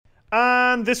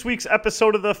On this week's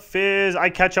episode of The Fizz, I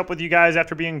catch up with you guys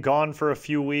after being gone for a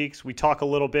few weeks. We talk a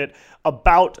little bit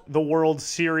about the World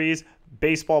Series,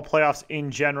 baseball playoffs in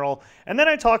general, and then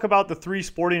I talk about the 3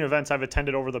 sporting events I've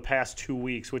attended over the past 2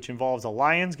 weeks, which involves a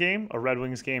Lions game, a Red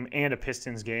Wings game, and a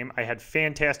Pistons game. I had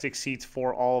fantastic seats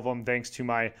for all of them thanks to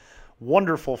my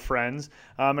wonderful friends,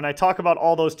 and I talk about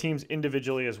all those teams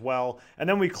individually as well, and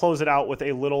then we close it out with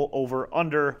a little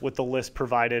over-under with the list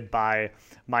provided by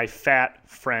my fat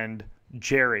friend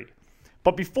Jerry.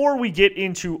 But before we get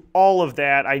into all of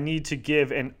that, I need to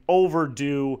give an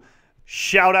overdue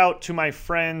shout out to my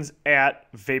friends at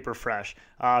VaporFresh.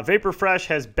 VaporFresh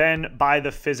has been by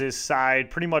the Fizz's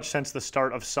side pretty much since the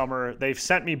start of summer. They've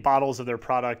sent me bottles of their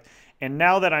product, and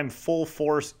now that I'm full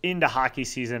force into hockey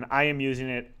season, I am using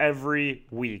it every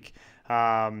week.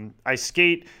 I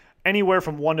skate anywhere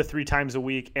from 1 to 3 times a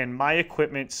week, and my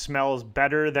equipment smells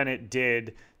better than it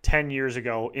did 10 years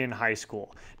ago in high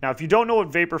school. Now, if you don't know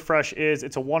what VaporFresh is,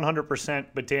 it's a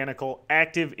 100% botanical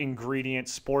active ingredient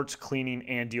sports cleaning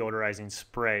and deodorizing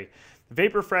spray.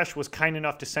 VaporFresh was kind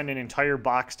enough to send an entire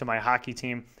box to my hockey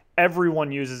team.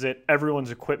 Everyone uses it.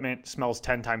 Everyone's equipment smells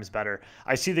 10 times better.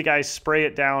 I see the guys spray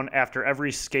it down after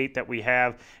every skate that we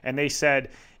have, and they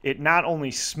said it not only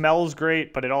smells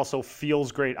great, but it also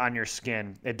feels great on your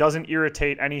skin. It doesn't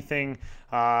irritate anything,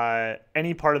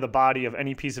 any part of the body of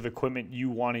any piece of equipment you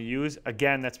want to use.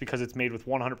 Again, that's because it's made with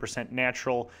 100%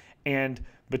 natural and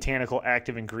botanical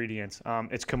active ingredients.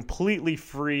 It's completely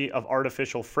free of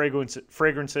artificial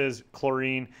fragrances,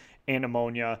 chlorine, and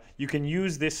ammonia. You can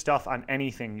use this stuff on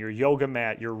anything, your yoga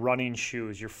mat, your running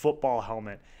shoes, your football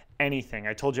helmet, anything.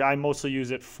 I told you I mostly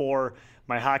use it for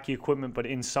my hockey equipment, but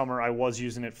in summer I was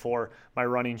using it for my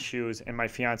running shoes, and my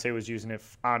fiance was using it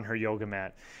on her yoga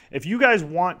mat. If you guys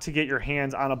want to get your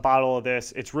hands on a bottle of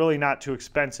this, it's really not too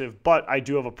expensive, but I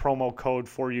do have a promo code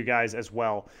for you guys as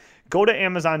well. Go to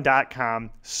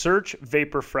Amazon.com, search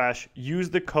VaporFresh,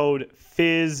 use the code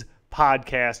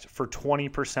FIZZPODCAST for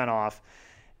 20% off.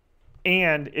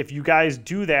 And if you guys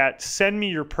do that, send me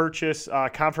your purchase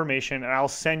confirmation, and I'll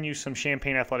send you some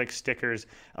Champagne Athletic stickers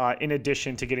in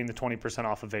addition to getting the 20%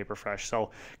 off of VaporFresh. So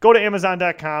go to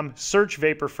Amazon.com, search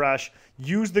VaporFresh,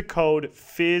 use the code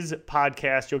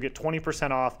FIZZPODCAST. You'll get 20%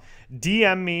 off.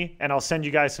 DM me, and I'll send you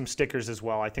guys some stickers as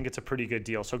well. I think it's a pretty good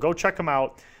deal. So go check them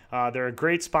out. They're a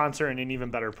great sponsor and an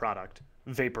even better product,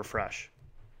 VaporFresh.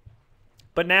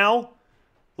 But now,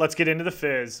 let's get into the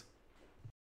Fizz.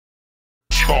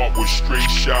 Start with straight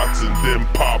shots and then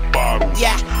pop bottles.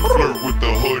 Yeah. Flirt with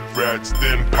the hood rats,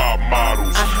 then pop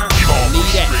models. Start with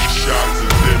straight shots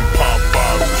and then pop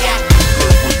bottles. Yeah.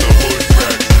 Flirt with the hood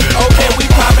rats, then okay, we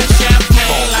poppin'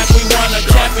 champagne like we won a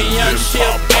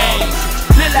championship game.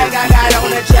 Look like I got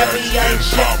on a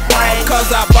championship ring.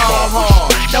 Cause I ball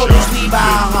hard. Notice we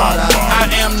ball harder. I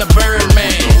am the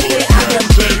Birdman. I am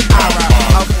Big Ara.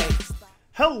 Okay.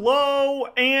 Hello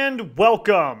and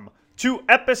welcome to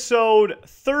episode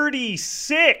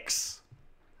 36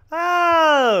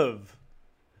 of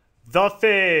The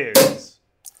Fizz.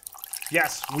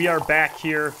 Yes, we are back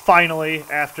here finally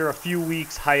after a few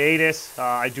weeks hiatus.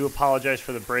 I do apologize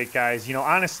for the break, guys. You know,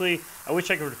 honestly, I wish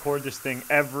I could record this thing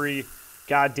every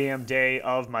goddamn day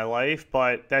of my life,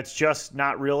 but that's just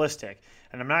not realistic.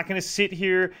 And I'm not going to sit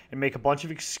here and make a bunch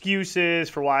of excuses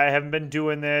for why I haven't been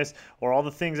doing this, or all the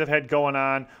things I've had going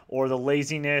on, or the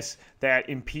laziness that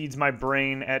impedes my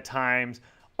brain at times.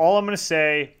 All I'm going to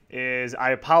say is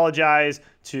I apologize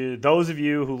to those of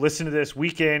you who listen to this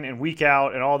week in and week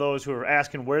out, and all those who are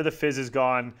asking where the Fizz is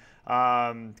gone,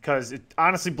 because it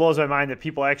honestly blows my mind that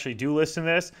people actually do listen to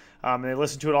this, and they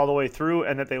listen to it all the way through,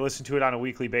 and that they listen to it on a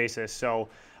weekly basis. So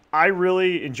I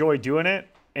really enjoy doing it,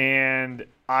 and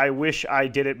I wish I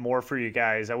did it more for you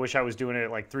guys. I wish I was doing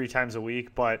it like 3 times a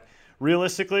week, but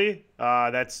realistically,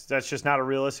 that's just not a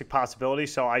realistic possibility.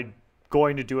 So I'm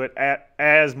going to do it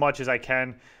as much as I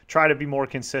can. Try to be more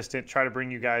consistent. Try to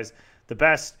bring you guys the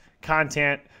best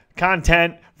content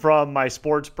from my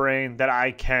sports brain that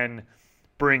I can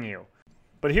bring you.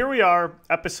 But here we are,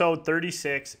 episode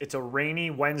 36. It's a rainy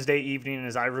Wednesday evening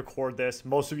as I record this.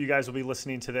 Most of you guys will be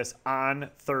listening to this on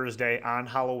Thursday, on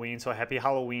Halloween. So happy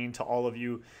Halloween to all of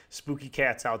you spooky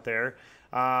cats out there.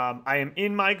 I am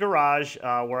in my garage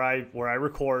where I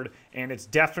record, and it's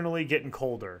definitely getting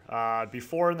colder.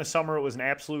 Before in the summer, it was an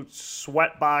absolute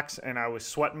sweat box, and I was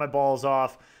sweating my balls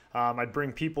off. I'd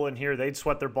bring people in here. They'd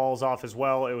sweat their balls off as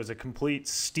well. It was a complete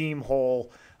steam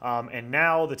hole. And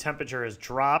now the temperature has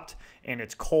dropped, and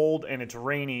it's cold, and it's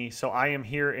rainy. So I am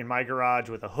here in my garage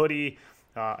with a hoodie,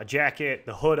 a jacket,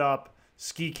 the hood up,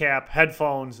 ski cap,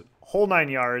 headphones, whole 9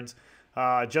 yards,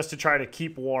 just to try to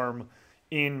keep warm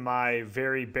in my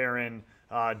very barren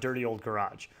dirty old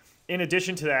garage. In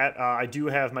addition to that, I do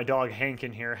have my dog Hank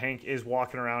in here. Hank is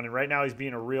walking around, and right now he's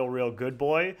being a real good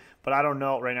boy, but I don't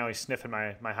know. Right now he's sniffing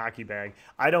my hockey bag.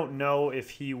 I don't know if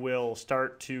he will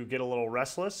start to get a little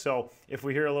restless, so if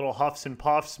we hear a little huffs and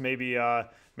puffs, maybe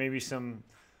some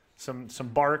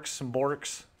barks, some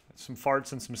borks, some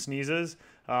farts, and some sneezes,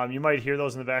 you might hear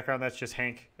those in the background. That's just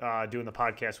Hank doing the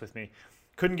podcast with me.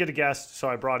 Couldn't get a guest, so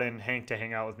I brought in Hank to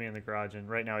hang out with me in the garage, and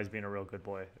right now he's being a real good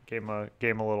boy. Gave him a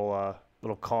little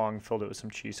Kong, filled it with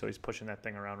some cheese, so he's pushing that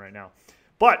thing around right now.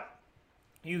 But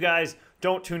you guys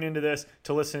don't tune into this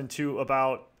to listen to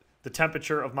about the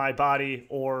temperature of my body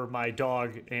or my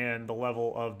dog and the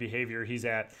level of behavior he's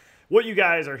at. What you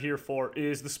guys are here for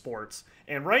is the sports.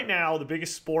 And right now, the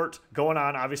biggest sport going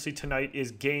on, obviously tonight,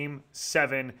 is Game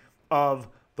 7 of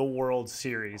the World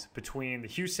Series between the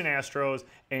Houston Astros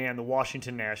and the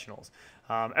Washington Nationals.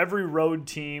 Every road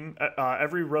team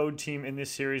in this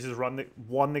series has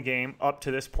won the game up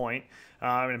to this point.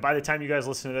 And by the time you guys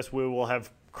listen to this, we will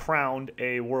have crowned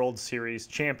a World Series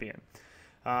champion.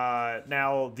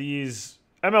 Now, this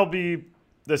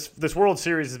World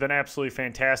Series has been absolutely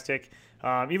fantastic.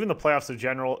 Even the playoffs in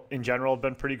general have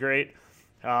been pretty great.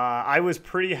 I was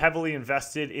pretty heavily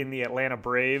invested in the Atlanta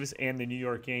Braves and the New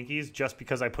York Yankees just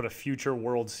because I put a future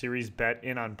World Series bet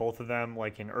in on both of them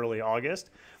like in early August.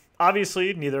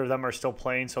 Obviously, neither of them are still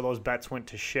playing, so those bets went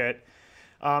to shit.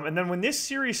 And then when this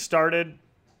series started,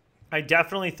 I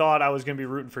definitely thought I was going to be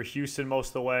rooting for Houston most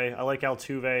of the way. I like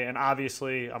Altuve, and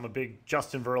obviously I'm a big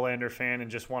Justin Verlander fan and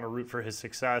just want to root for his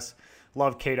success.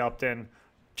 Love Kate Upton.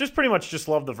 Pretty much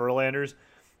love the Verlanders.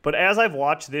 But as I've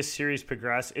watched this series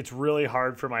progress, it's really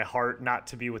hard for my heart not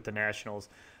to be with the Nationals.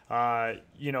 The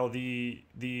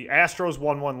Astros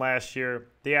won one last year.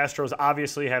 The Astros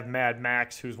obviously have Mad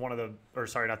Max, who's one of the – or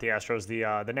sorry, not the Astros.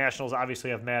 The Nationals obviously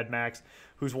have Mad Max,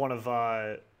 who's one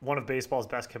of baseball's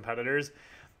best competitors.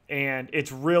 And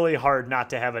it's really hard not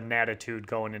to have an attitude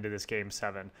going into this Game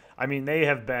 7. I mean, they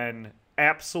have been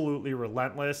absolutely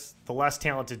relentless. The less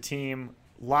talented team,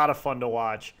 a lot of fun to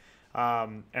watch.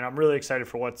 And I'm really excited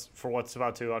for what's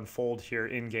about to unfold here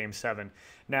in Game 7.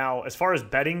 Now, as far as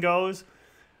betting goes,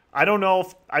 I don't know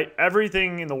if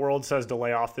everything in the world says to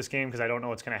lay off this game because I don't know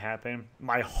what's going to happen.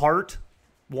 My heart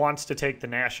wants to take the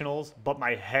Nationals, but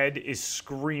my head is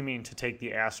screaming to take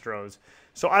the Astros.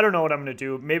 So I don't know what I'm going to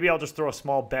do. Maybe I'll just throw a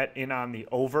small bet in on the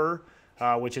over,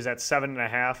 which is at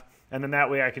 7.5, and then that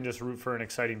way I can just root for an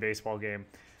exciting baseball game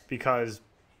because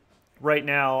right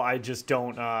now I just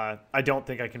don't. I don't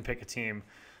think I can pick a team.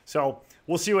 So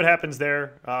we'll see what happens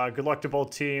there. Good luck to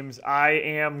both teams. I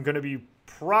am going to be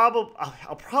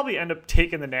I'll probably end up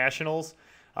taking the Nationals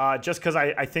just because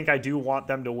I think I do want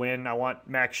them to win. I want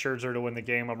Max Scherzer to win the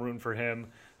game. I'm rooting for him.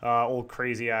 Old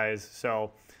crazy eyes.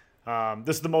 So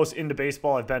this is the most into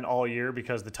baseball I've been all year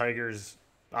because the Tigers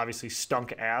obviously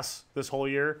stunk ass this whole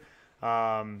year.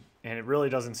 And it really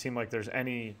doesn't seem like there's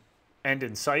any end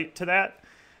in sight to that.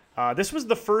 This was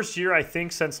the first year, I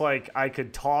think, since I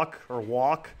could talk or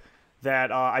walk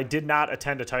that I did not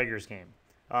attend a Tigers game.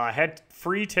 I had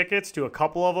free tickets to a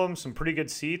couple of them, some pretty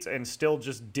good seats, and still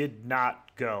just did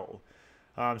not go.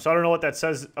 So I don't know what that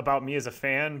says about me as a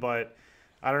fan, but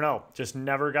I don't know. Just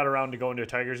never got around to going to a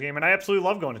Tigers game, and I absolutely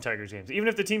love going to Tigers games. Even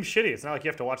if the team's shitty, it's not like you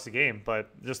have to watch the game, but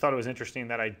just thought it was interesting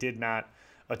that I did not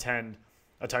attend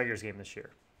a Tigers game this year.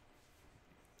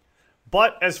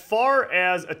 But as far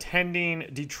as attending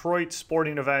Detroit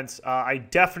sporting events, I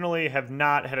definitely have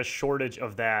not had a shortage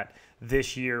of that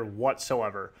this year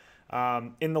whatsoever.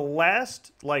 In the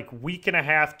last week and a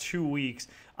half, 2 weeks,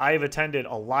 I have attended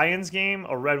a Lions game,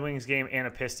 a Red Wings game, and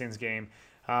a Pistons game.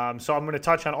 So I'm going to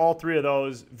touch on all three of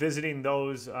those, visiting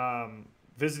those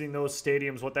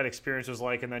stadiums, what that experience was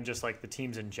like, and then just the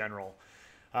teams in general.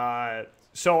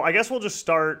 So I guess I'll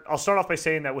start off by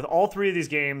saying that with all three of these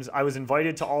games, I was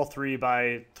invited to all three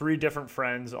by three different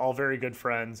friends, all very good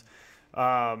friends.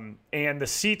 And the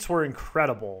seats were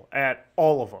incredible at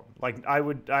all of them. I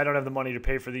don't have the money to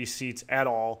pay for these seats at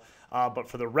all. But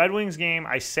for the Red Wings game,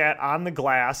 I sat on the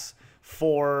glass.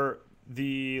 For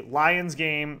the Lions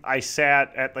game, I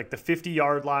sat at the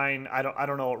 50-yard line. I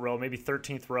don't know what row, maybe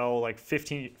 13th row,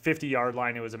 50-yard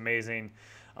line. It was amazing.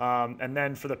 And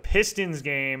then for the Pistons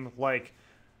game,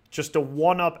 just to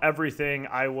one-up everything,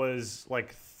 I was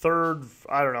third,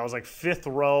 I don't know, I was fifth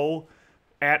row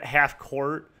at half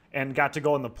court and got to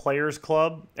go in the Players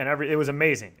Club. And it was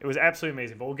amazing. It was absolutely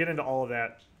amazing. But we'll get into all of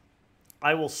that.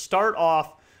 I will start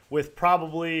off with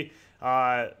probably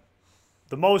the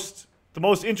most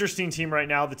interesting team right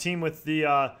now, the team with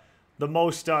the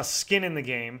most skin in the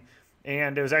game.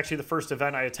 And it was actually the first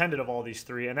event I attended of all these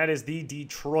three, and that is the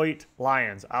Detroit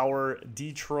Lions, our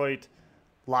Detroit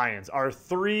Lions are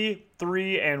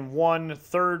 3-1,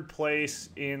 third place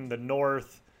in the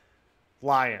North.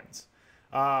 Lions.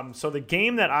 So the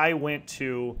game that I went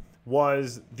to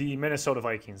was the Minnesota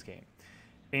Vikings game.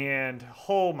 And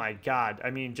oh my God, I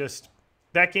mean, just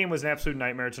that game was an absolute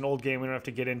nightmare. It's an old game. We don't have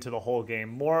to get into the whole game.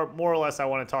 More or less, I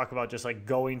want to talk about just like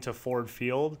going to Ford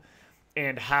Field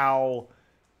and how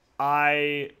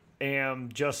I am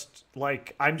just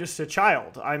like, I'm just a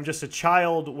child. I'm just a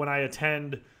child when I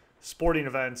attend sporting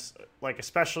events, like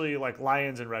especially like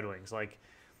Lions and Red Wings. Like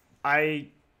I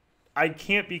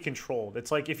can't be controlled.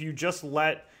 It's like if you just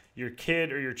let your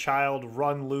kid or your child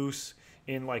run loose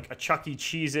in like a Chuck E.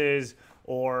 Cheese's,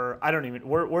 or I don't even,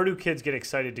 where do kids get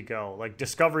excited to go? Like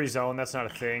Discovery Zone, that's not a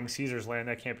thing. Caesar's Land,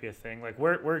 that can't be a thing. Like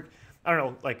where I don't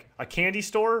know, like a candy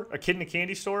store, a kid in a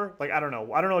candy store. Like I don't know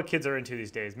what kids are into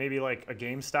these days. Maybe like a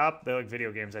GameStop. They like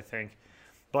video games, I think.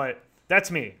 But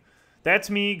that's me. That's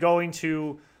me going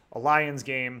to a Lions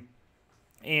game,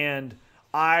 and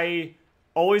I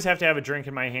always have to have a drink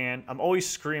in my hand. I'm always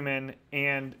screaming,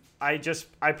 and I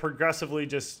progressively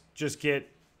just get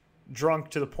drunk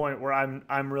to the point where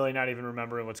I'm really not even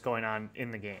remembering what's going on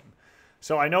in the game.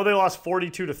 So I know they lost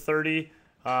 42-30,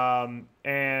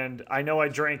 and I know I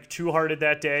drank too hard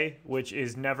that day, which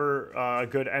is never a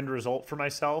good end result for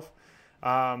myself.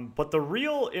 But the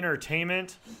real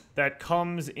entertainment that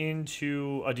comes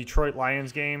into a Detroit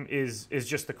Lions game is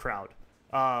just the crowd.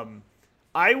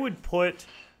 I would put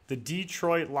the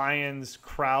Detroit Lions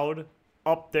crowd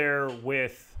up there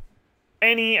with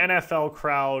any NFL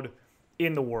crowd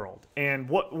in the world. And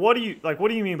what do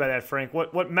you mean by that, Frank?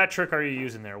 What metric are you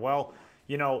using there? Well,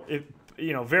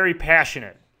 very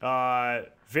passionate,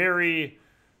 very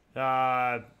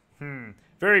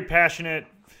passionate.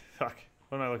 Fuck,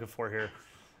 what am I looking for here?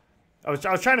 I was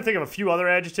trying to think of a few other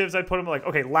adjectives I'd put them, like,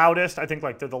 okay, loudest. I think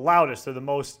like they're the loudest. They're the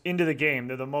most into the game.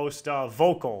 They're the most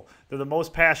vocal. They're the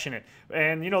most passionate.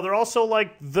 And, they're also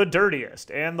like the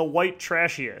dirtiest and the white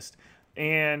trashiest.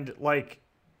 And like,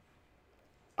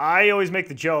 I always make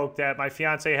the joke that my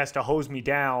fiance has to hose me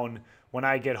down when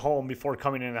I get home before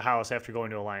coming into the house after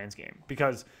going to a Lions game,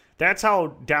 because that's how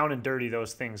down and dirty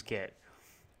those things get.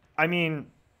 I mean,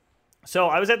 so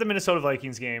I was at the Minnesota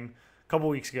Vikings game a couple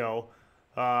weeks ago,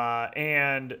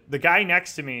 and the guy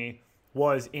next to me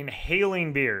was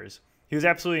inhaling beers. He was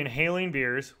absolutely inhaling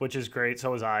beers, which is great.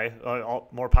 So was I.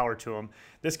 More power to him.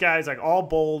 This guy's like all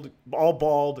bald,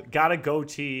 got a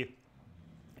goatee,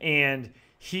 and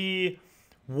he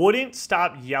wouldn't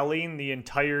stop yelling the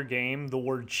entire game the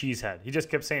word cheesehead. He just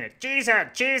kept saying it.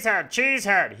 Cheesehead, cheesehead,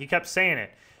 cheesehead. He kept saying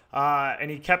it. And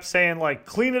he kept saying, like,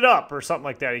 clean it up or something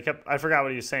like that. I forgot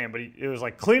what he was saying, but it was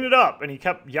like, clean it up. And he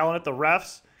kept yelling at the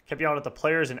refs, kept yelling at the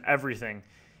players and everything.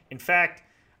 In fact,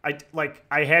 I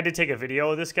had to take a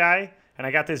video of this guy, and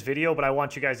I got this video, but I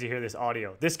want you guys to hear this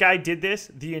audio. This guy did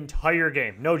this the entire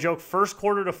game. No joke, first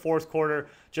quarter to fourth quarter,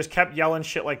 just kept yelling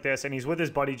shit like this, and he's with his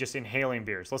buddy just inhaling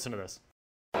beers. Listen to this.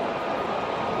 The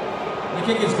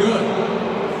kick is good.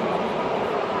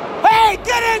 Hey,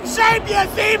 get in shape, you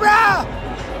zebra!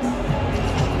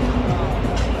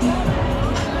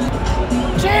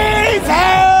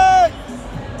 Cheesehead!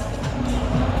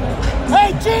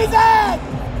 Hey, cheesehead!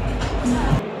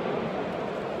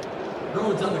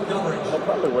 Roads on the coverage.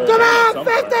 Come on,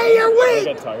 50, you're weak!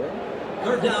 Get tired.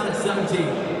 Third down and 17.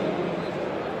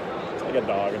 It's like a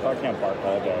dog. A dog can't bark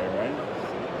all day, right?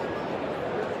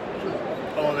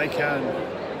 Oh, they can.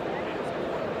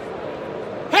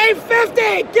 Hey, 50,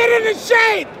 get into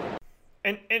shape!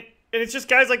 And it's just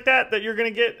guys like that you're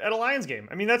going to get at a Lions game.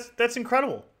 I mean, that's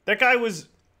incredible. That guy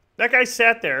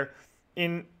sat there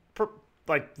in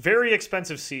like very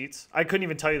expensive seats. I couldn't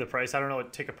even tell you the price. I don't know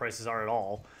what ticket prices are at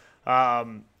all.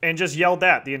 And just yelled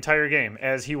that the entire game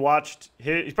as he watched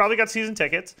he probably got season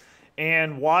tickets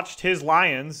and watched his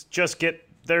Lions just get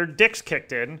their dicks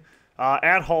kicked in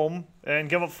at home and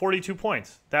give up 42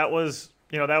 points. That was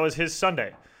his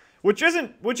Sunday. Which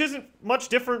isn't much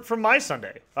different from my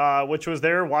Sunday, which was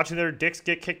there watching their dicks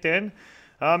get kicked in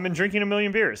and drinking a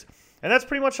million beers. And that's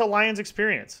pretty much a Lions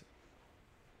experience.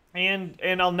 And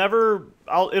it'll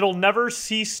never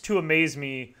cease to amaze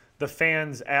me, the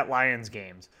fans at Lions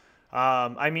games.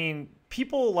 I mean,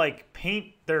 people like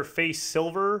paint their face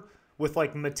silver with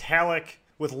like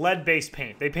with lead-based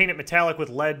paint. They paint it metallic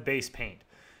with lead-based paint,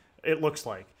 it looks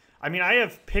like. I mean, I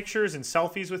have pictures and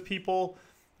selfies with people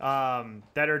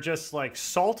that are just like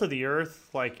salt of the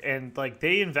earth, and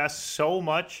they invest so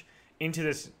much into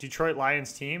this Detroit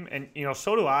Lions team, and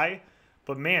so do I.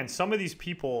 But man, some of these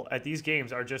people at these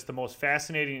games are just the most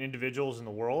fascinating individuals in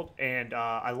the world, and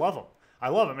I love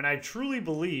them. And I truly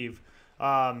believe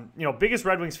Biggest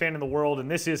Red Wings fan in the world, and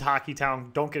this is hockey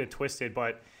town. Don't get it twisted,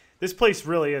 but this place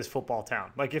really is football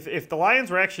town. Like if the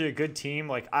Lions were actually a good team,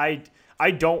 like I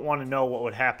don't want to know what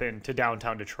would happen to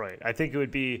downtown Detroit. I think it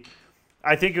would be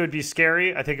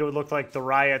scary. I think it would look like the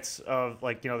riots of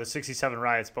the 67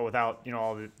 riots, but without,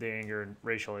 all the anger and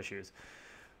racial issues.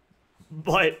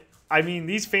 But I mean,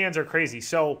 these fans are crazy.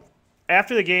 So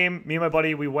after the game, me and my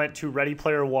buddy, we went to Ready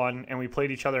Player One and we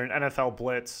played each other in NFL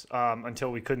Blitz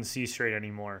until we couldn't see straight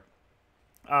anymore.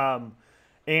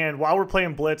 And while we're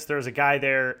playing Blitz, there was a guy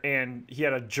there and he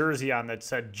had a jersey on that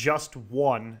said just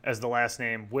one as the last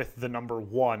name with the number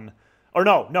 1. Or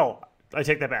no, I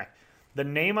take that back. The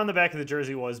name on the back of the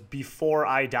jersey was Before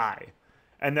I Die.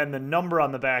 And then the number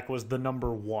on the back was the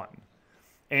number 1.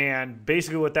 And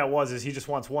basically what that was is he just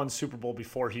wants one Super Bowl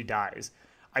before he dies.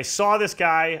 I saw this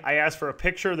guy. I asked for a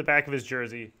picture of the back of his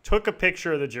jersey, took a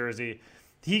picture of the jersey.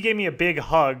 He gave me a big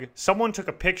hug. Someone took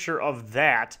a picture of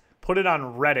that, put it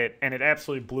on Reddit, and it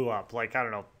absolutely blew up. Like, I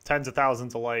don't know, tens of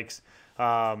thousands of likes,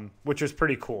 which was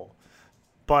pretty cool.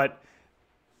 But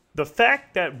the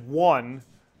fact that, one,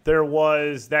 there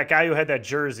was that guy who had that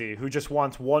jersey who just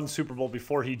wants one Super Bowl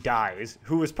before he dies,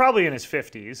 who was probably in his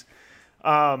 50s.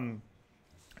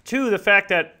 Two, the fact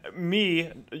that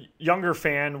me, younger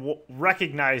fan,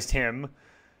 recognized him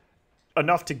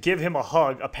enough to give him a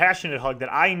hug, a passionate hug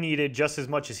that I needed just as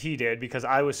much as he did because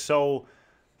I was so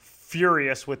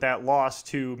furious with that loss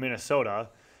to Minnesota.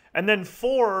 And then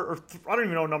 4, I don't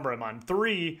even know what number I'm on,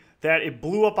 3, that it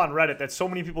blew up on Reddit that so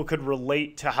many people could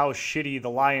relate to how shitty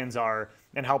the Lions are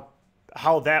and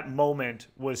how that moment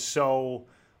was so,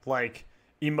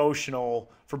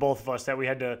 emotional for both of us that we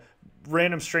had to,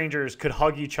 random strangers could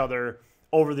hug each other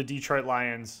over the Detroit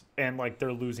Lions and,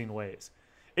 their losing ways.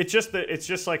 It's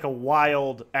just like a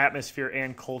wild atmosphere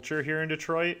and culture here in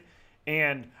Detroit.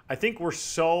 And I think we're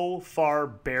so far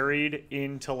buried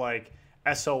into,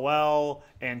 SOL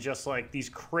and just these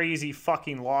crazy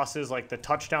fucking losses, like the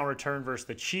touchdown return versus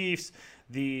the Chiefs,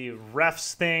 the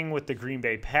refs thing with the Green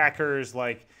Bay Packers,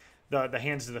 the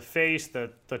hands to the face,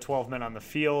 the 12 men on the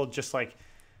field, just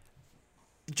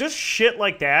shit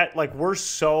like that. We're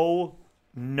so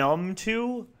numb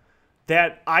to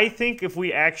that. I think if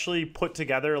we actually put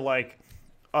together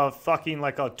a fucking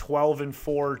a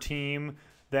 12-4 team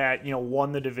that,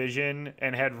 won the division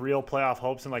and had real playoff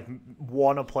hopes and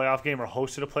won a playoff game or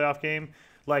hosted a playoff game,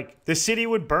 the city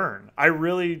would burn.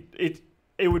 It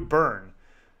would burn.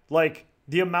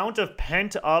 The amount of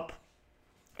pent up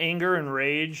anger and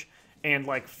rage and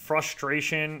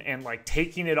frustration and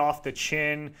taking it off the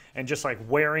chin and just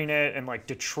wearing it and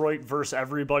Detroit versus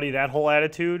everybody, that whole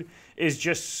attitude is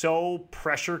just so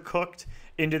pressure cooked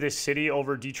into this city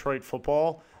over Detroit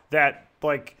football that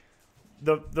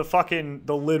the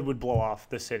lid would blow off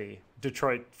the city,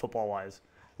 Detroit football wise.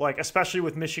 Especially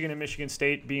with Michigan and Michigan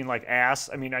State being ass.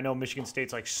 I mean, I know Michigan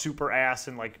State's super ass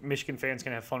and Michigan fans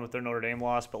can have fun with their Notre Dame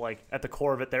loss, but at the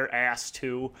core of it, they're ass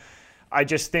too. I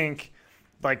just think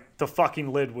the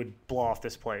fucking lid would blow off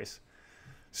this place.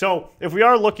 So if we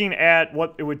are looking at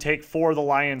what it would take for the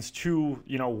Lions to,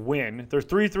 win, they're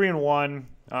 3-1.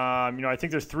 I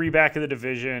think there's 3 back of the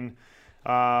division.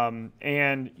 And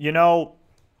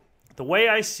the way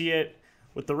I see it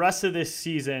with the rest of this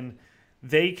season,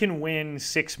 they can win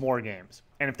 6 more games.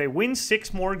 And if they win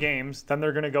 6 more games, then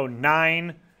they're going to go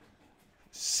 9-6-1.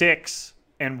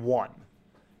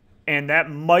 And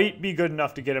that might be good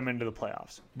enough to get them into the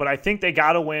playoffs. But I think they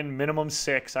got to win minimum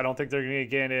 6. I don't think they're going to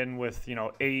get in with,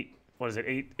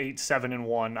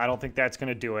 8-7-1. I don't think that's going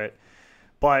to do it.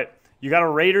 But you got a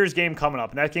Raiders game coming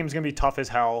up, and that game's going to be tough as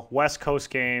hell. West Coast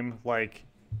game,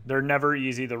 they're never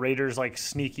easy. The Raiders,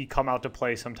 sneaky come out to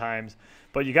play sometimes.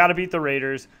 But you got to beat the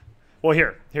Raiders. Well,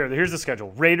 here's the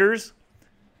schedule. Raiders,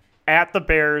 at the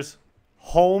Bears,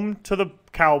 home to the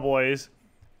Cowboys,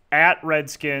 at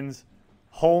Redskins,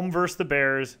 home versus the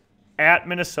Bears, at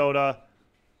Minnesota,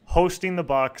 hosting the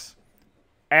Bucks,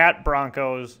 at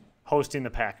Broncos, hosting the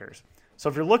Packers. So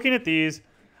if you're looking at these,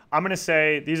 I'm going to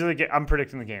say I'm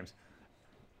predicting the games.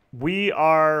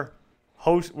 We're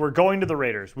going to the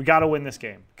Raiders. We got to win this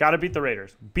game. Got to beat the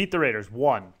Raiders. Beat the Raiders.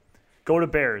 1. Go to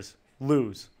Bears.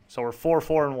 Lose. So we're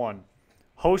 4-4-1.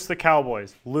 Host the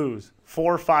Cowboys. Lose.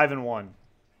 4-5-1.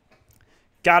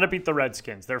 Got to beat the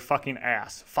Redskins. They're fucking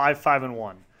ass.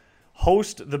 5-5-1.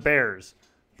 Host the Bears.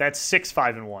 That's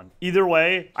 6-5-1. Either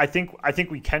way, I think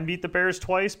we can beat the Bears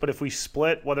twice, but if we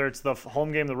split, whether it's the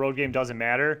home game, the road game, doesn't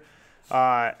matter.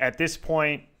 At this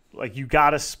point, you got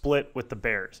to split with the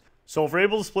Bears. So if we're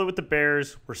able to split with the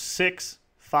Bears, we're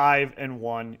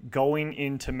 6-5-1 going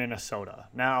into Minnesota.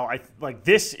 Now,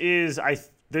 this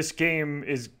game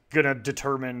is gonna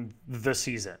determine the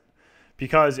season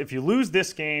because if you lose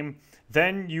this game,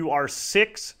 then you are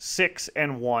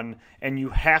 6-6-1, and you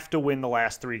have to win the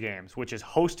last 3 games, which is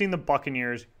hosting the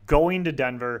Buccaneers, going to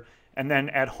Denver, and then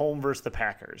at home versus the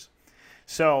Packers.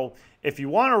 So if you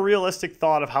want a realistic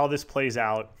thought of how this plays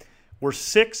out, we're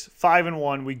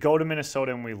 6-5-1. We go to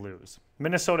Minnesota and we lose.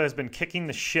 Minnesota has been kicking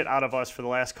the shit out of us for the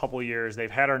last couple of years. They've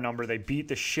had our number. They beat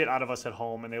the shit out of us at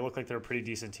home, and they look like they're a pretty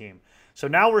decent team. So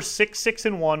now we're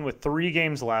 6-6-1 with 3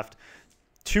 games left.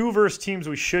 2 versus teams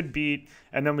we should beat,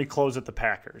 and then we close at the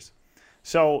Packers.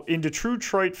 So in true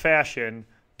Detroit fashion,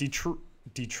 Detroit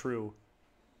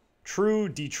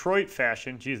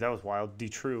fashion. Geez, that was wild.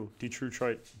 Detroit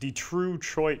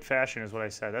fashion is what I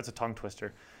said. That's a tongue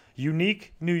twister.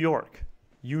 Unique New York.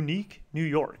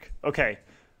 Okay,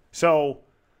 so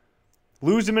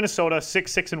lose to Minnesota,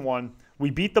 6-6-1. We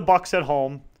beat the Bucs at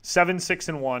home,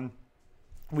 7-6-1.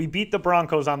 We beat the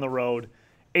Broncos on the road,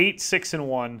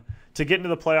 8-6-1. To get into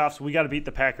the playoffs, we got to beat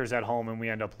the Packers at home, and we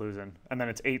end up losing. And then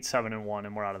it's 8-7-1,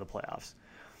 and we're out of the playoffs.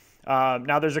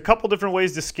 Now, there's a couple different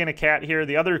ways to skin a cat here.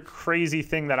 The other crazy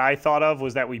thing that I thought of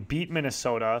was that we beat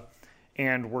Minnesota,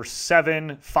 and we're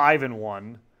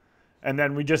 7-5-1. And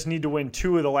then we just need to win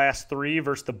 2 of the last 3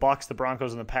 versus the Bucs, the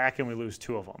Broncos, and the Pack, and we lose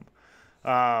 2 of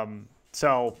them.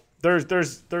 So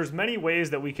there's many ways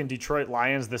that we can Detroit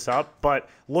Lions this up. But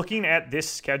looking at this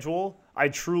schedule, I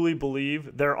truly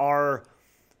believe there are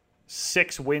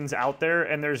 6 wins out there,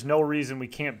 and there's no reason we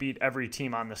can't beat every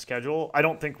team on the schedule. I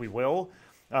don't think we will.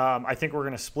 I think we're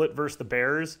going to split versus the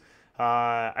Bears.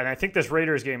 And I think this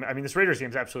Raiders game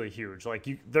is absolutely huge. Like,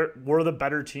 we're the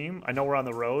better team. I know we're on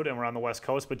the road and we're on the West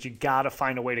Coast, but you got to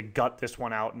find a way to gut this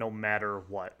one out no matter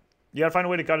what. You got to find a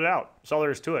way to gut it out. That's all there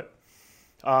is to it.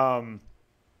 And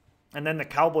then the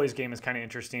Cowboys game is kind of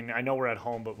interesting. I know we're at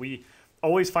home, but we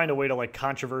always find a way to, like,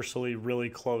 controversially really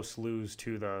close lose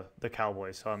to the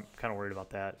Cowboys. So I'm kind of worried about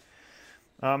that.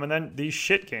 And then these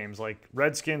shit games like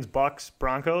Redskins, Bucks,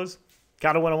 Broncos,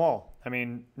 got to win them all. I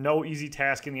mean, no easy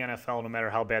task in the NFL, no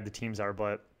matter how bad the teams are.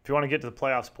 But if you want to get to the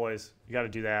playoffs, boys, you got to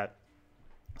do that.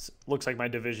 Looks like my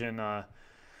division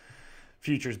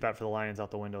futures bet for the Lions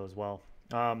out the window as well.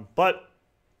 But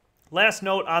last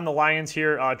note on the Lions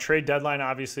here, trade deadline,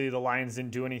 obviously the Lions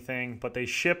didn't do anything, but they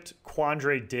shipped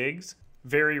Quandre Diggs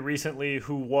very recently,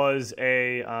 who was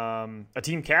a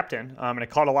team captain, and it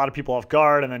caught a lot of people off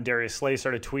guard, and then Darius Slay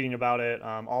started tweeting about it,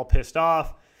 all pissed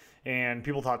off. And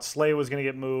people thought Slay was going to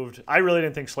get moved. I really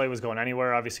didn't think Slay was going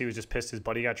anywhere. Obviously, he was just pissed his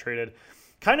buddy got traded.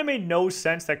 Kind of made no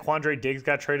sense that Quandre Diggs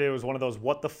got traded. It was one of those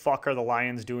what the fuck are the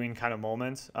Lions doing kind of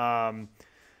moments. And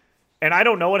I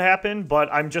don't know what happened, but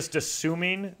I'm just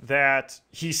assuming that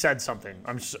he said something.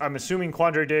 I'm assuming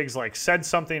Quandre Diggs said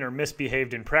something or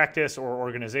misbehaved in practice or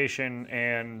organization,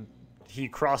 and he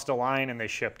crossed a line and they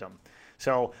shipped him.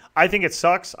 So I think it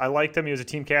sucks. I liked him. He was a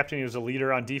team captain. He was a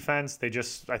leader on defense.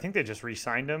 I think they just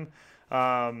re-signed him.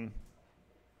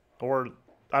 Or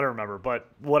I don't remember, but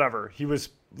whatever. He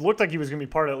looked like he was going to be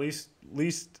part of at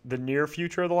least the near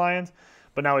future of the Lions,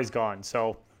 but now he's gone.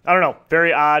 So I don't know.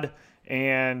 Very odd.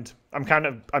 And I'm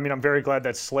very glad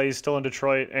that Slay's still in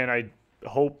Detroit, and I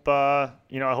hope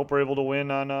we're able to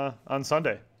win on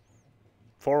Sunday.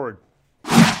 Forward.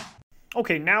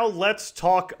 Okay, now let's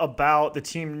talk about the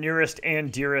team nearest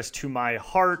and dearest to my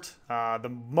heart,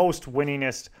 the most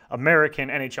winningest American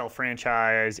NHL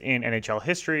franchise in NHL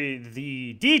history,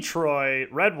 the Detroit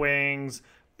Red Wings.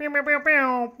 I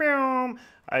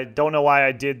don't know why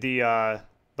I did the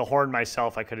horn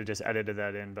myself. I could have just edited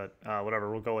that in, but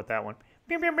whatever, we'll go with that one.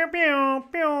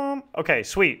 Okay,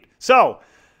 sweet. So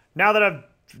now that I've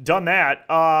done that,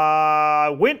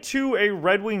 went to a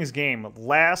Red Wings game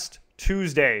last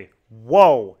Tuesday.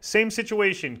 Whoa, same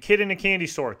situation. Kid in a candy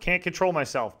store. Can't control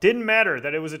myself. Didn't matter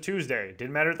that it was a Tuesday.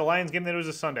 Didn't matter at the Lions game that it was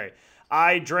a Sunday.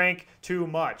 I drank too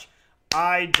much.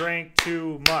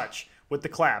 With the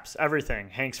claps, everything.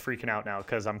 Hank's freaking out now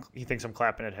because he thinks I'm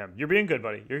clapping at him. You're being good,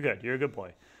 buddy. You're good. You're a good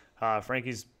boy.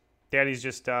 Frankie's daddy's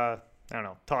just,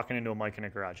 talking into a mic in a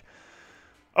garage.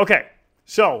 Okay,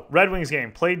 so Red Wings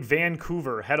game. Played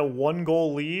Vancouver. Had a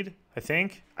 1-goal lead. I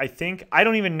think. I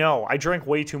don't even know. I drank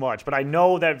way too much, but I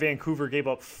know that Vancouver gave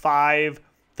up 5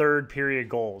 third-period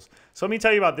goals. So let me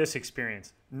tell you about this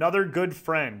experience. Another good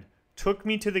friend took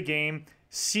me to the game.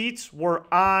 Seats were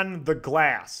on the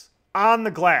glass. On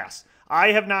the glass.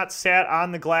 I have not sat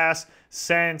on the glass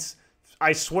since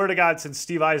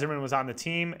Steve Yzerman was on the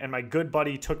team, and my good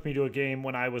buddy took me to a game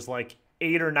when I was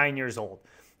 8 or 9 years old.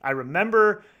 I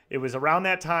remember it was around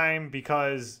that time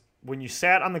because when you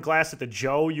sat on the glass at the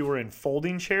Joe, you were in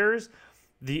folding chairs.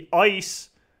 The ice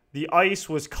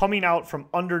was coming out from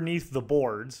underneath the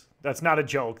boards. That's not a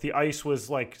joke. The ice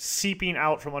was seeping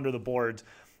out from under the boards.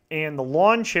 And the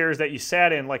lawn chairs that you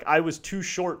sat in, like I was too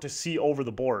short to see over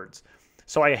the boards.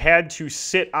 So I had to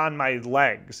sit on my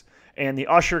legs. And the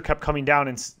usher kept coming down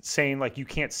and saying, like, you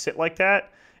can't sit like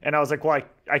that. And I was like, well,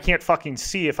 I can't fucking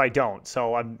see if I don't.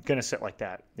 So I'm going to sit like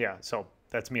that. Yeah, so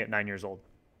that's me at 9 years old.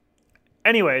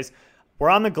 Anyways, we're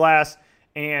on the glass,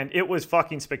 and it was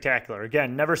fucking spectacular.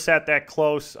 Again, never sat that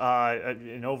close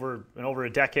in over a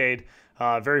decade.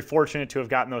 Very fortunate to have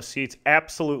gotten those seats.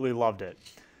 Absolutely loved it.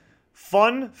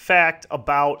 Fun fact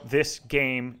about this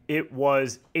game, it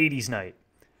was 80s night.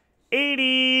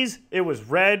 80s! It was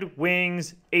Red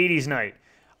Wings 80s night.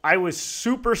 I was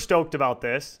super stoked about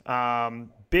this. I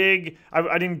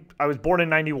was born in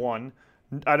 91.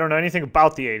 I don't know anything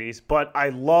about the 80s, but I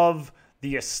love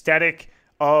the aesthetic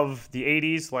of the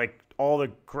 80s, like all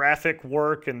the graphic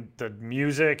work and the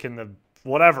music and the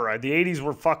whatever. The 80s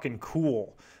were fucking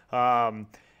cool.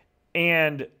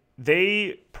 And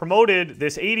they promoted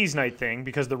this 80s night thing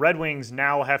because the Red Wings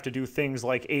now have to do things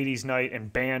like 80s night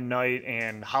and band night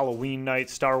and Halloween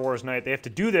night, Star Wars night. They have to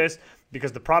do this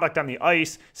because the product on the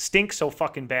ice stinks so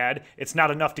fucking bad, it's not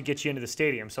enough to get you into the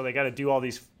stadium. So they got to do all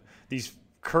these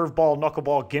curveball,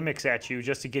 knuckleball gimmicks at you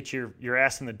just to get your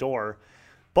ass in the door.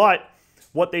 But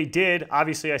what they did,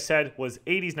 obviously I said, was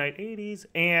 80s night, 80s,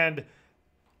 and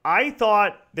I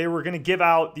thought they were going to give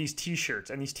out these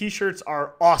T-shirts, and these T-shirts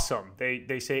are awesome.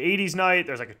 They say 80s night.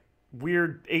 There's like a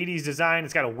weird 80s design.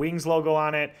 It's got a Wings logo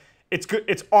on it. It's good.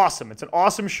 It's awesome. It's an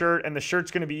awesome shirt, and the shirt's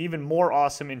going to be even more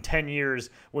awesome in 10 years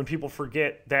when people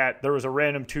forget that there was a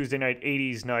random Tuesday night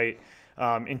 80s night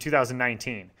in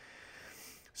 2019.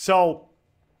 So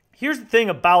here's the thing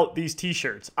about these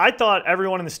T-shirts. I thought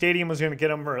everyone in the stadium was going to get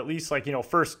them, or at least like,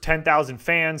 first 10,000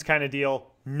 fans kind of deal.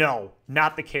 No,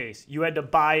 not the case. You had to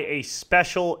buy a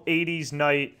special 80s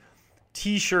night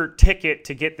T-shirt ticket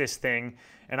to get this thing,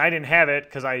 and I didn't have it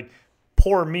because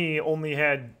poor me, only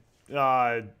had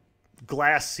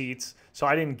glass seats, so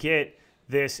I didn't get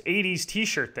this 80s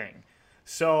T-shirt thing.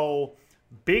 So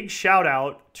big shout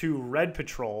out to Red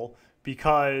Patrol,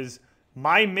 because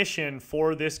my mission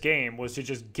for this game was to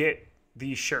just get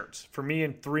these shirts for me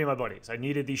and 3 of my buddies. I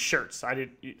needed these shirts. I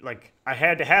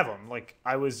had to have them.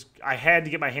 I had to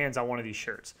get my hands on one of these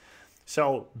shirts.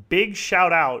 So big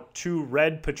shout out to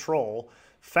Red Patrol.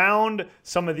 Found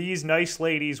some of these nice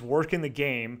ladies working the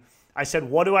game. I said,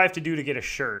 what do I have to do to get a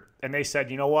shirt? And they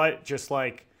said, you know what? Just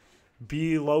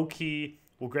be low key.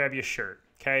 We'll grab you a shirt.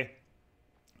 Okay.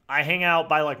 I hang out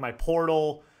by my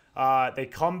portal. They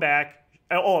come back.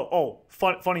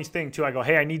 Funny thing too. I go,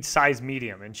 hey, I need size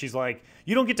medium. And she's like,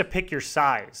 you don't get to pick your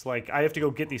size. I have to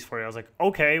go get these for you. I was like,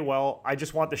 okay, well, I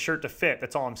just want the shirt to fit.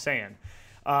 That's all I'm saying.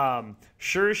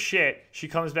 Sure as shit, she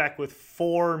comes back with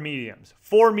 4 mediums.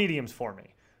 4 mediums for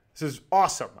me. This is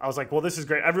awesome. I was like, well, this is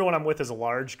great. Everyone I'm with is a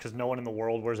large because no one in the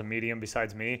world wears a medium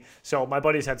besides me. So my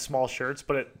buddies had small shirts,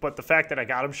 but the fact that I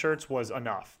got them shirts was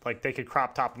enough. They could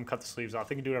crop top them, cut the sleeves off.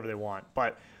 They can do whatever they want.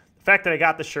 But the fact that I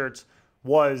got the shirts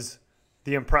was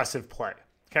the impressive play.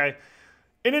 Okay.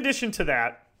 In addition to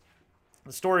that,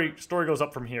 the story goes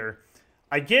up from here.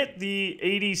 I get the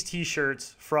 80s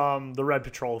T-shirts from the Red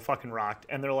Patrol, fucking rocked,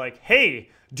 and they're like, hey,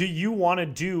 do you want to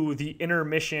do the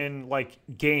intermission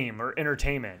game or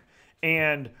entertainment?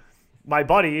 And my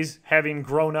buddies, having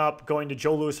grown up going to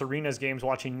Joe Louis Arena's games,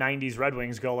 watching 90s Red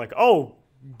Wings, go oh,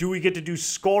 do we get to do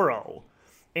Scoro?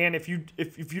 And if you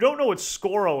don't know what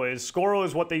Scoro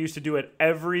is what they used to do at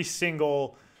every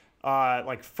single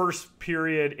first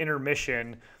period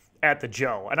intermission at the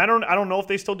Joe. And I don't know if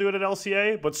they still do it at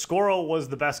LCA, but Scoro was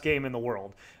the best game in the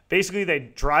world. Basically,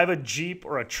 they'd drive a Jeep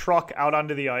or a truck out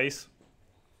onto the ice.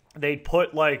 They'd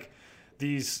put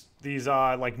these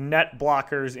net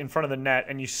blockers in front of the net,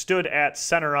 and you stood at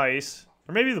center ice,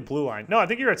 or maybe the blue line. No, I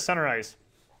think you're at center ice.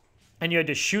 And you had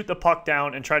to shoot the puck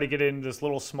down and try to get it in this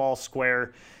little small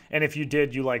square. And if you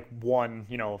did, you won,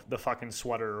 the fucking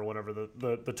sweater or whatever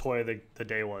the toy of the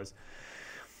day was.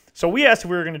 So we asked if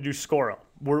we were going to do Scoro.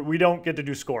 We don't get to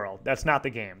do Scoro. That's not the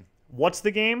game. What's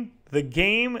the game? The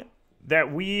game that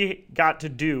we got to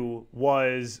do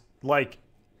was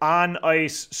on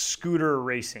ice scooter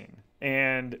racing.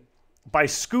 And by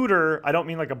scooter, I don't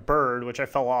mean a bird, which I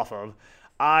fell off of.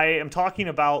 I am talking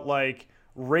about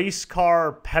race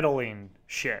car pedaling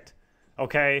shit.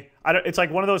 Okay, it's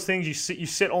one of those things you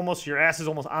sit almost, your ass is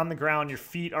almost on the ground, your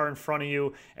feet are in front of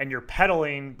you, and you're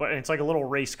pedaling, but it's like a little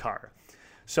race car.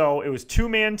 So it was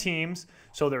 2-man teams.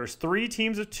 So there was 3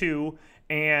 teams of 2,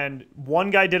 and one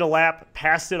guy did a lap,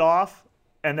 passed it off,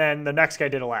 and then the next guy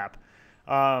did a lap.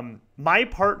 My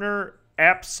partner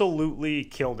absolutely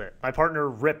killed it. My partner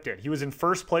ripped it. He was in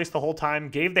first place the whole time,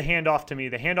 gave the handoff to me.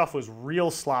 The handoff was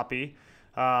real sloppy.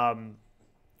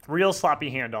 real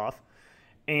sloppy handoff.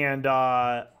 And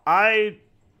I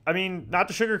mean, not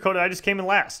to sugarcoat it, I just came in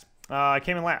last. I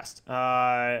came in last.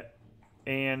 I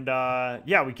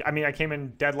came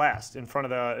in dead last in front of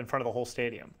the whole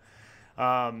stadium.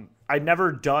 I'd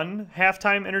never done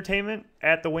halftime entertainment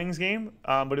at the Wings game,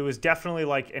 but it was definitely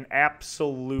like an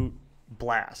absolute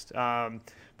blast.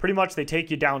 Pretty much they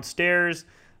take you downstairs.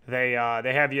 They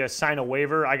have you sign a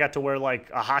waiver. I got to wear like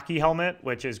a hockey helmet,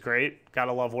 which is great.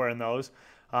 Gotta love wearing those.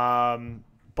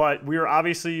 But we were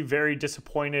obviously very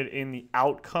disappointed in the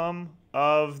outcome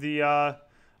of the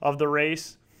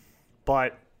race.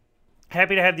 But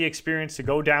happy to have the experience to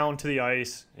go down to the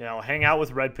ice, hang out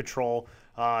with Red Patrol.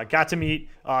 Got to meet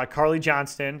Carly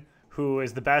Johnston, who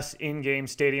is the best in-game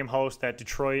stadium host that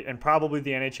Detroit and probably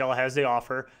the NHL has to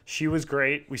offer. She was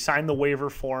great. We signed the waiver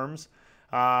forms.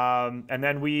 And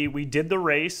then we did the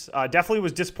race. Definitely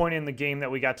was disappointed in the game that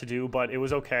we got to do, but it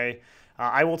was okay.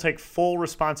 I will take full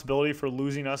responsibility for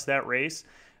losing us that race.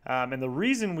 And the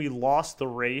reason we lost the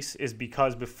race is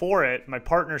because before it, my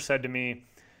partner said to me,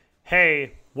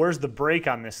 hey, where's the brake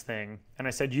on this thing? And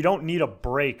I said, you don't need a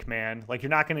brake, man. Like, you're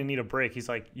not going to need a brake. He's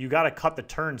like, you got to cut the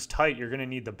turns tight. You're going to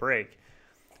need the brake.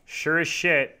 Sure as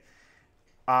shit,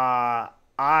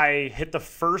 I hit the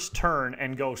first turn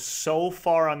and go so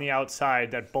far on the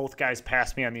outside that both guys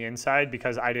passed me on the inside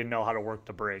because I didn't know how to work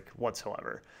the brake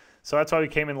whatsoever. So that's why we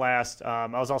came in last. I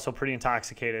was also pretty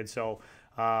intoxicated, so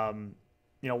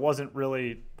wasn't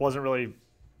really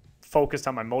focused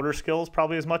on my motor skills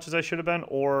probably as much as I should have been,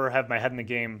 or have my head in the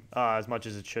game as much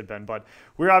as it should have been. But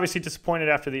we were obviously disappointed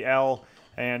after the L,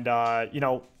 and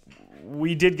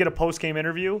we did get a post-game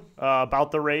interview about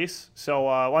the race. So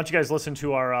why don't you guys listen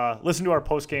to our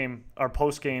post-game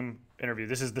interview?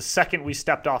 This is the second we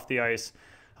stepped off the ice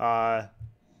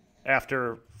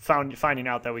after finding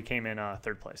out that we came in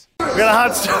third place. We got a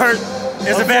hot start.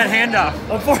 It's a bad handoff.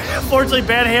 Unfortunately,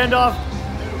 bad handoff,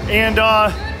 and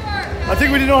I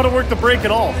think we didn't know how to work the brake at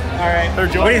all. All right.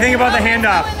 What do you think about the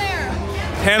handoff?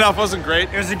 Handoff wasn't great.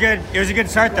 It was a good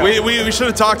start though. We should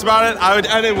have talked about it.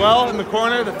 I did well in the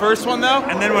corner, the first one though.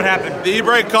 And then what happened? The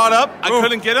e-brake caught up. I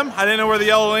couldn't get him. I didn't know where the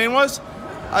yellow lane was.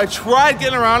 I tried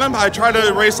getting around him. I tried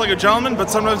to race like a gentleman, but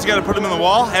sometimes you got to put him in the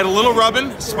wall. I had a little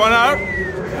rubbing, spun out,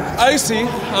 icy. I'm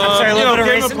sorry, a little bit of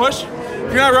gave racing? him a push.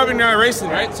 If you're not rubbing, you're not racing,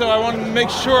 right? So I wanted to make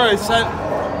sure I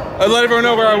let everyone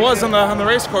know where I was on the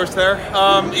race course there.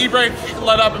 E-brake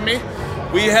let up at me.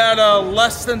 We had a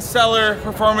less than stellar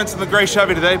performance in the gray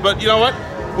Chevy today, but you know what?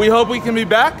 We hope we can be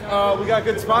back. We got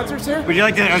good sponsors here. Would you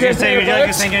like to thank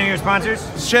any of your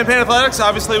sponsors? Champagne Athletics,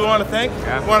 obviously we want to thank.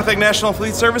 Yeah. We want to thank National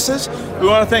Fleet Services. We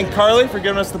want to thank Carly for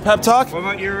giving us the pep talk. What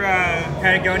about your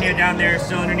Patagonia down there,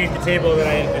 still underneath the table that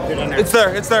I put on there? It's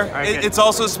there. Right, It's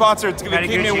also sponsored. It's going to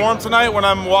keep me warm tonight when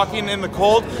I'm walking in the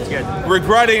cold. That's good.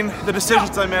 Regretting the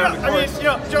decisions I made on the I mean, course.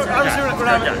 Joe, obviously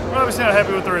we're obviously not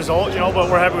happy with the result,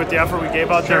 but we're happy with the effort we gave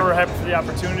out there. We're happy for the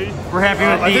opportunity. We're happy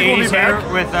with I the think we'll be 80s here,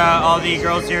 back. with all the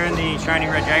girls here in the shiny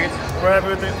red jackets. We're happy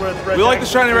with the red We like the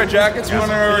jackets. shiny red jackets. We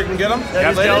want to know where we can get them.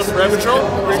 Yeah, Ladies, Red Patrol.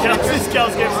 These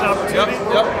gals gave us an opportunity.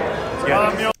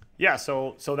 Yep. Yeah,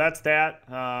 so that's that.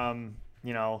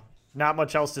 Not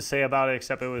much else to say about it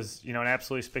except it was, an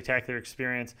absolutely spectacular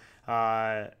experience.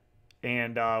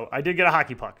 And I did get a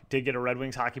hockey puck. Did get a Red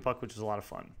Wings hockey puck, which was a lot of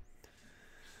fun.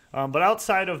 But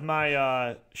outside of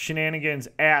my shenanigans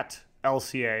at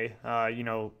LCA,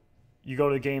 you go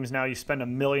to the games now, you spend $1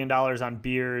 million on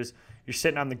beers, you're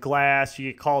sitting on the glass,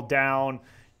 you get called down,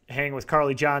 hang with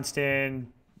Carly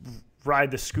Johnston,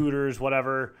 ride the scooters,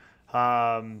 whatever.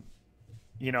 Back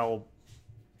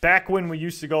when we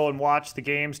used to go and watch the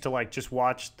games to just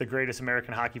watch the greatest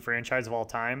American hockey franchise of all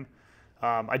time,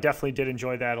 I definitely did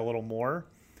enjoy that a little more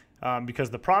because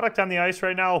the product on the ice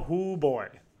right now, hoo boy,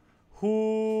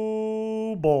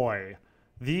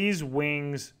 these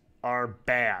Wings are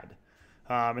bad.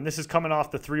 And this is coming off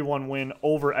the 3-1 win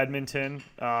over Edmonton,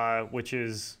 which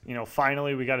is,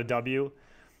 finally we got a W.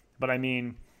 But I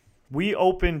mean, we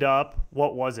opened up,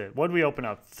 what was it? What did we open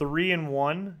up?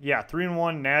 3-1? Yeah,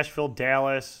 3-1, Nashville,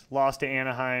 Dallas, lost to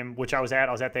Anaheim, which I was at.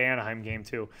 I was at the Anaheim game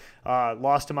too.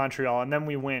 Lost to Montreal, and then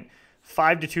we went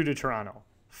 5-2 to Toronto,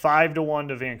 5-1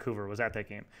 to Vancouver, was at that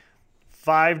game.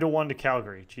 5-1 to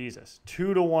Calgary, Jesus.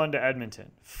 2-1 to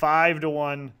Edmonton,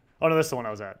 5-1. Oh, no, that's the one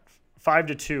I was at.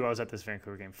 5-2, I was at this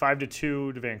Vancouver game. 5-2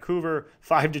 to Vancouver,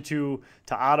 5-2 to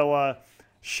Ottawa,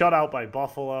 shut out by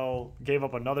Buffalo, gave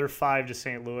up another 5 to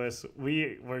St. Louis.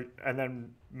 And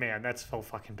then, man, that's so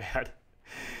fucking bad.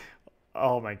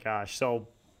 Oh my gosh. So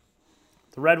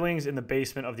the Red Wings in the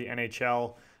basement of the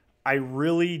NHL. I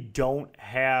really don't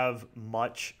have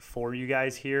much for you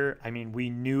guys here. I mean, we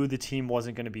knew the team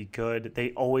wasn't going to be good.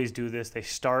 They always do this. They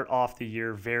start off the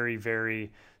year very,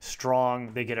 very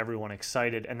strong. They get everyone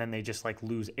excited, and then they just like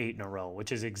lose 8 in a row,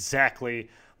 which is exactly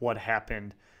what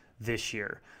happened this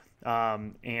year.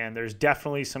 And there's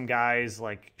definitely some guys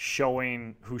like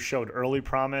who showed early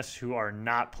promise who are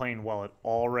not playing well at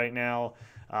all right now.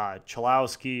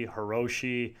 Chalowski,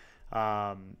 Hiroshi.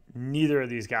 Neither of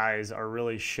these guys are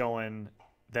really showing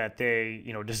that they,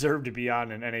 deserve to be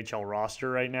on an NHL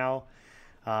roster right now.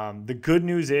 The good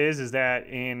news is that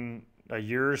in a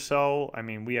year or so, I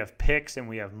mean, we have picks and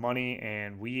we have money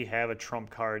and we have a trump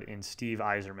card in Steve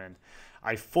Yzerman.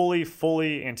 I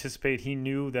fully anticipate he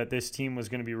knew that this team was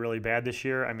going to be really bad this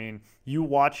year. I mean, you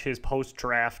watch his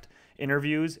post-draft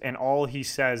interviews and all he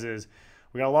says is,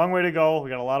 we got a long way to go. We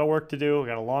got a lot of work to do. We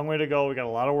got a long way to go. We got a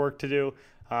lot of work to do.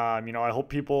 I hope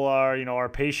people are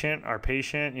patient,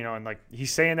 and like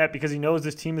he's saying that because he knows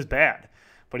this team is bad,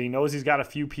 but he knows he's got a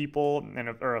few people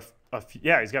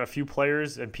he's got a few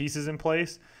players and pieces in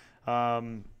place.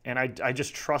 And I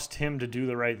just trust him to do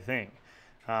the right thing.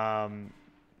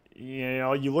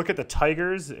 You look at the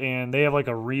Tigers and they have like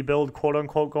a rebuild quote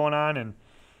unquote going on, and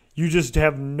you just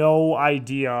have no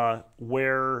idea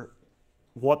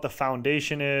what the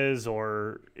foundation is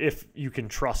or if you can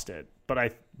trust it.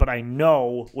 But I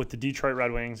know with the Detroit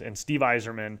Red Wings and Steve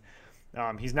Yzerman,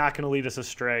 he's not going to lead us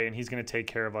astray, and he's going to take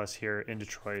care of us here in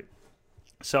Detroit.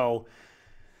 So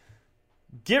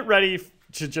get ready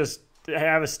to just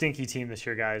have a stinky team this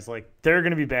year, guys. Like, they're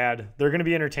going to be bad. They're going to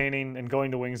be entertaining, and going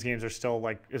to Wings games are still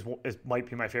might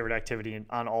be my favorite activity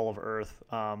on all of Earth.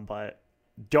 But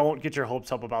don't get your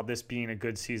hopes up about this being a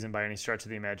good season by any stretch of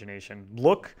the imagination.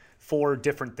 Look for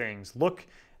different things. Look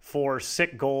for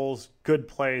sick goals, good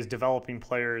plays, developing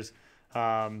players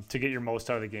to get your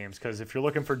most out of the games. Because if you're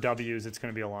looking for W's, it's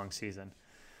going to be a long season.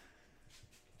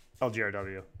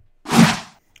 LGRW.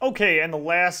 Okay, and the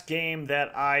last game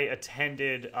that I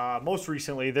attended most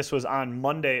recently, this was on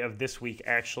Monday of this week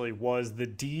actually, was the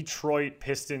Detroit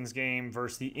Pistons game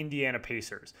versus the Indiana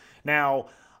Pacers. Now,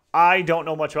 I don't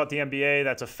know much about the NBA.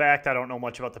 That's a fact. I don't know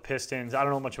much about the Pistons. I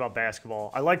don't know much about basketball.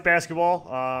 I like basketball.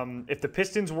 If the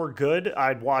Pistons were good,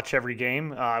 I'd watch every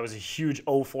game. I was a huge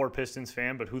 04 Pistons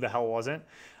fan, but who the hell wasn't?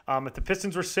 If the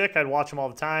Pistons were sick, I'd watch them all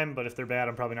the time. But if they're bad,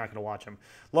 I'm probably not going to watch them.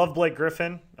 Love Blake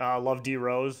Griffin. Love D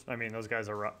Rose. I mean, those guys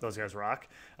rock.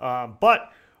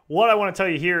 But what I want to tell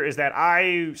you here is that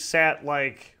I sat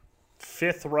like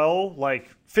fifth row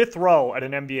at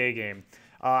an NBA game.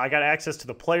 I got access to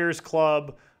the Players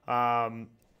Club.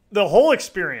 The whole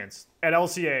experience at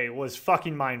LCA was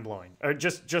fucking mind-blowing.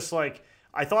 Just like,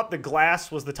 I thought the glass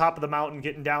was the top of the mountain,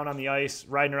 getting down on the ice,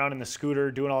 riding around in the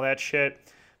scooter, doing all that shit.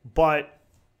 But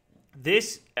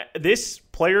this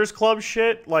Players Club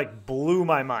shit, like, blew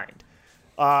my mind.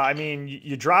 I mean,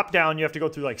 you drop down, you have to go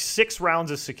through like 6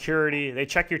 rounds of security. They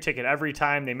check your ticket every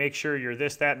time. They make sure you're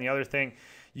this, that, and the other thing.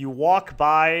 You walk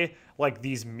by like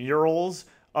these murals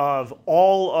of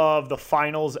all of the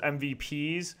finals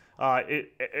MVPs,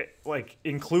 like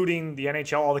including the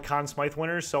NHL, all the Conn Smythe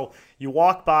winners. So you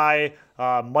walk by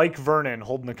Mike Vernon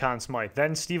holding the Conn Smythe,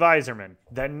 then Steve Yzerman,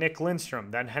 then Nick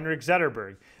Lindstrom, then Henrik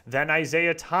Zetterberg, then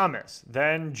Isaiah Thomas,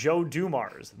 then Joe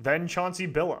Dumars, then Chauncey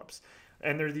Billups.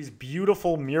 And there are these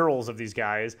beautiful murals of these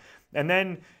guys. And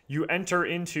then you enter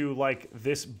into like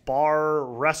this bar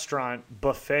restaurant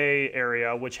buffet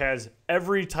area, which has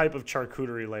every type of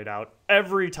charcuterie laid out,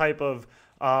 every type of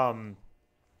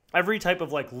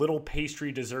like little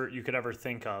pastry dessert you could ever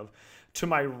think of. To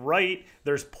my right,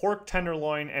 there's pork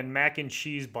tenderloin and mac and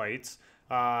cheese bites,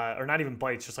 or not even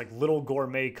bites, just like little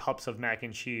gourmet cups of mac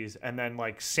and cheese, and then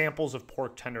like samples of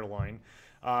pork tenderloin.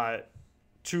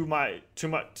 To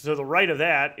the right of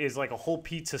that is like a whole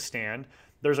pizza stand.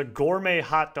 There's a gourmet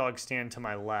hot dog stand to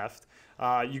my left.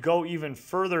 You go even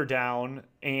further down,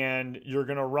 and you're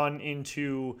going to run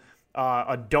into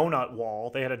a donut wall.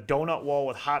 They had a donut wall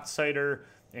with hot cider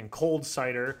and cold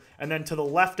cider. And then to the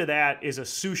left of that is a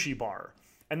sushi bar.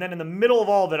 And then in the middle of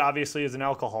all of it, obviously, is an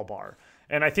alcohol bar.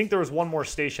 And I think there was one more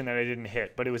station that I didn't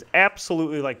hit, but it was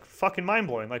absolutely like fucking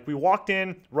mind-blowing. Like, we walked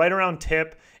in right around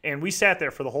tip, and we sat there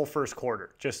for the whole first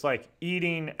quarter, just like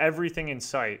eating everything in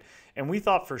sight. And we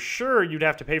thought for sure you'd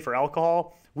have to pay for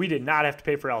alcohol. We did not have to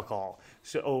pay for alcohol.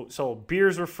 So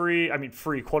beers were free. I mean,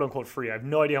 free, quote unquote free. I have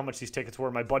no idea how much these tickets were.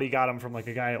 My buddy got them from like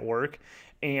a guy at work,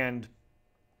 and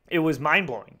it was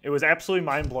mind-blowing. It was absolutely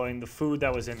mind-blowing, the food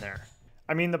that was in there.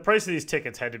 I mean, the price of these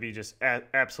tickets had to be just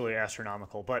absolutely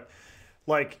astronomical, but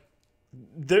like,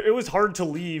 it was hard to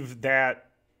leave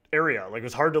that area. Like, it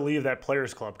was hard to leave that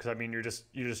players club because I mean you're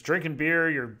just drinking beer,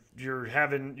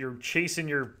 you're chasing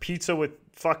your pizza with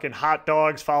fucking hot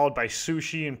dogs followed by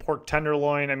sushi and pork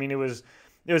tenderloin. I mean it was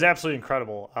absolutely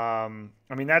incredible. I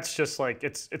mean that's just like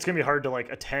it's gonna be hard to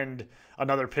like attend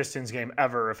another Pistons game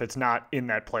ever if it's not in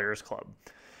that players club.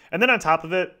 And then on top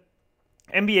of it,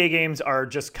 NBA games are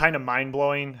just kind of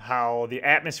mind-blowing how the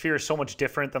atmosphere is so much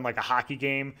different than like a hockey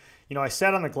game. You know, I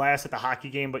sat on the glass at the hockey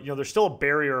game, but, you know, there's still a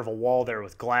barrier of a wall there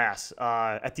with glass.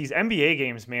 At these NBA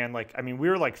games, man, like, I mean, we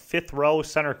were like 5th row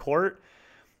center court,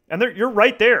 and you're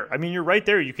right there. I mean, you're right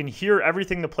there. You can hear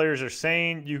everything the players are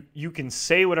saying. You can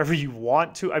say whatever you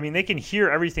want to. I mean, they can hear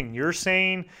everything you're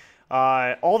saying.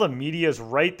 All the media is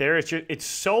right there. It's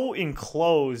so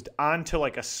enclosed onto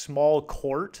like a small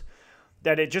court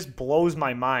that it just blows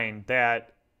my mind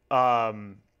that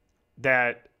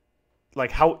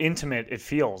like how intimate it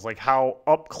feels, like how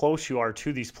up close you are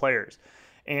to these players.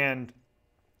 And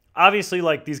obviously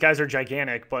like these guys are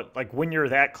gigantic, but like when you're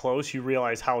that close, you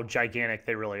realize how gigantic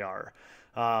they really are.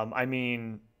 I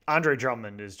mean, Andre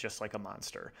Drummond is just like a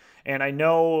monster. And I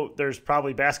know there's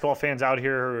probably basketball fans out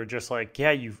here who are just like,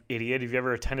 yeah, you idiot. Have you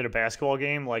ever attended a basketball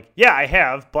game? Like, yeah, I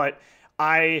have, but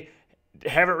I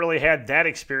haven't really had that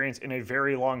experience in a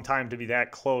very long time to be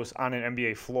that close on an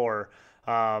NBA floor,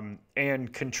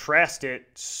 and contrast it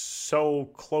so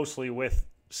closely with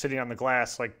sitting on the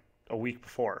glass like a week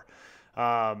before.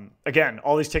 Again,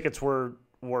 all these tickets were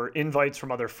invites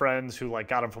from other friends who like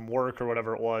got them from work or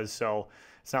whatever it was. So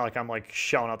it's not like I'm like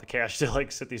shelling out the cash to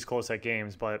like sit these close at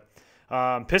games, but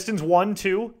Pistons won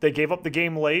too. They gave up the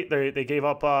game late. They gave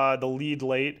up the lead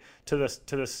late to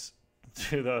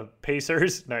the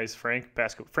Pacers. Nice,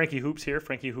 Frankie Hoops here.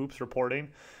 Frankie Hoops reporting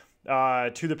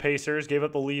to the Pacers. Gave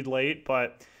up the lead late,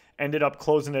 but ended up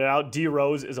closing it out. D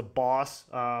Rose is a boss.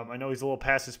 I know he's a little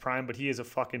past his prime, but he is a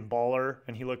fucking baller,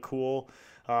 and he looked cool.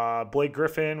 Blake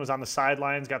Griffin was on the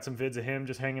sidelines. Got some vids of him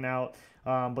just hanging out.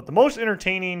 But the most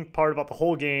entertaining part about the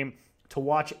whole game to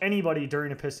watch anybody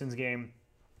during a Pistons game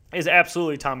is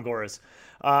absolutely Tom Gores.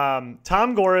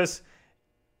 Tom Gores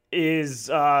is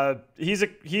he's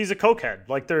a cokehead.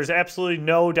 Like, there's absolutely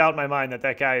no doubt in my mind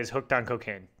that guy is hooked on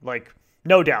cocaine. Like,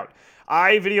 no doubt.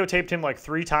 I videotaped him like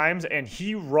 3 times, and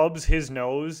he rubs his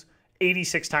nose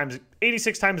 86 times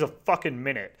a fucking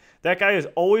minute. That guy is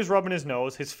always rubbing his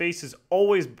nose. His face is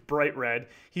always bright red.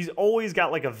 He's always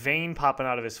got like a vein popping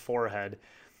out of his forehead.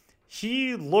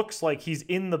 He looks like he's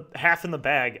half in the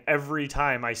bag every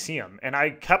time I see him. And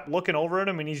I kept looking over at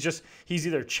him, and he's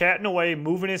either chatting away,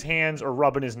 moving his hands, or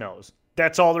rubbing his nose.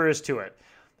 That's all there is to it.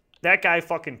 That guy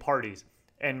fucking parties.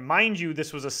 And mind you,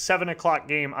 this was a 7 o'clock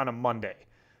game on a Monday.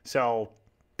 So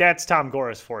that's Tom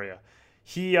Gores for you.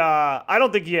 I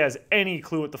don't think he has any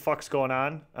clue what the fuck's going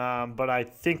on, but I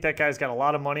think that guy's got a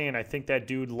lot of money, and I think that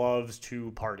dude loves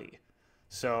to party.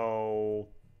 So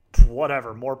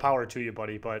whatever, more power to you,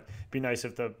 buddy, but it'd be nice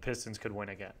if the Pistons could win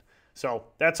again. So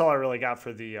that's all I really got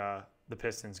for the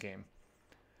Pistons game.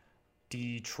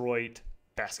 Detroit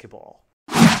basketball.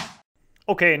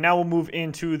 Okay, now we'll move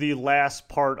into the last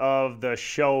part of the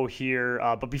show here.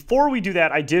 But before we do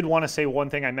that, I did want to say one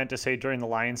thing I meant to say during the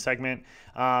Lions segment.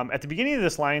 At the beginning of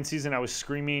this Lions season, I was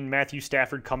screaming, Matthew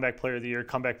Stafford, comeback player of the year,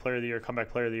 comeback player of the year, comeback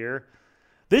player of the year.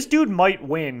 This dude might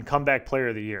win comeback player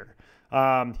of the year.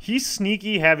 He's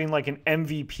sneaky having like an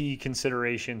MVP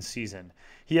consideration season.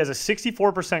 He has a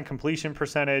 64% completion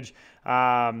percentage.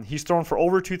 He's thrown for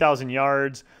over 2,000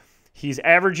 yards. He's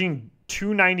averaging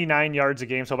 299 yards a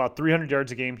game, so about 300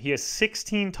 yards a game. He has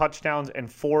 16 touchdowns and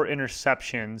 4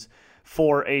 interceptions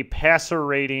for a passer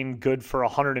rating good for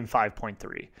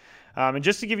 105.3. And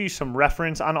just to give you some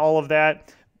reference on all of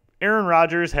that, Aaron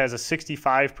Rodgers has a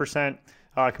 65%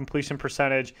 completion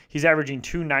percentage. He's averaging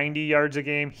 290 yards a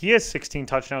game. He has 16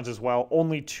 touchdowns as well,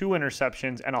 only 2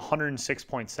 interceptions and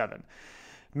 106.7.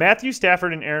 Matthew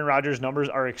Stafford and Aaron Rodgers' numbers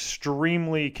are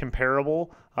extremely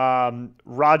comparable.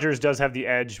 Rodgers does have the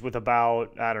edge with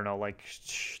about, I don't know, like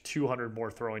 200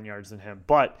 more throwing yards than him.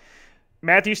 But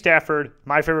Matthew Stafford,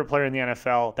 my favorite player in the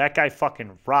NFL, that guy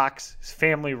fucking rocks. His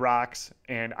family rocks,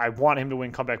 and I want him to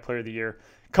win comeback player of the year.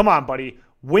 Come on, buddy.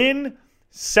 Win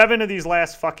 7 of these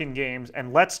last fucking games,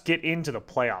 and let's get into the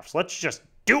playoffs. Let's just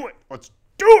do it. Let's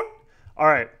do it. All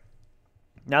right.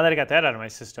 Now that I got that out of my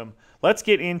system, let's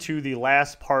get into the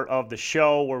last part of the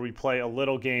show where we play a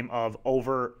little game of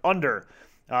over-under.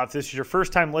 If this is your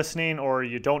first time listening or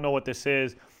you don't know what this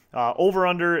is,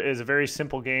 over-under is a very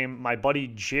simple game. My buddy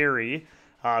Jerry,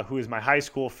 who is my high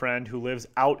school friend who lives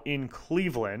out in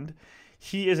Cleveland,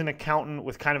 he is an accountant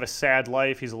with kind of a sad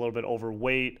life. He's a little bit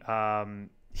overweight.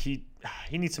 He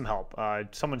needs some help.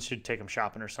 Someone should take him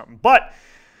shopping or something. But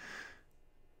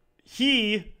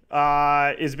he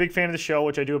is a big fan of the show,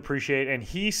 which I do appreciate, and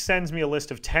he sends me a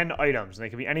list of 10 items, and they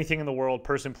can be anything in the world,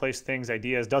 person, place, things,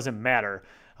 ideas, doesn't matter.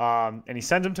 And he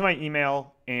sends them to my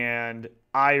email, and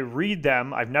I read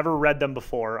them. I've never read them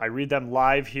before. I read them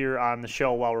live here on the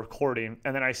show while recording,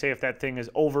 and then I say if that thing is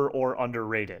over or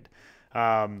underrated.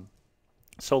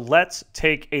 So let's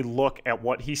take a look at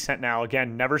what he sent now.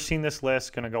 Again, never seen this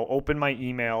list. Going to go open my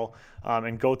email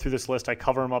and go through this list. I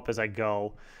cover them up as I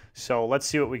go. So let's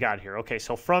see what we got here. Okay,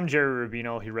 so from Jerry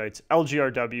Rubino, he writes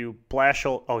LGRW,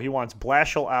 Blashill. Oh, he wants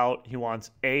Blashill out. He wants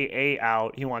AA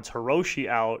out. He wants Hiroshi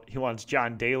out. He wants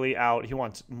John Daly out. He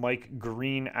wants Mike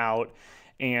Green out.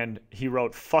 And he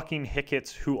wrote, fucking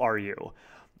Hickets, who are you?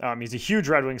 He's a huge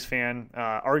Red Wings fan,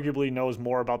 arguably knows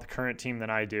more about the current team than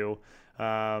I do.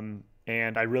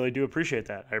 And I really do appreciate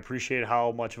that. I appreciate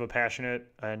how much of a passionate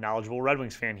and knowledgeable Red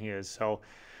Wings fan he is. So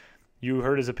you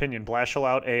heard his opinion. Blashill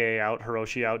out, AA out,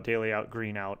 Hiroshi out, Daly out,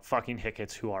 Green out. Fucking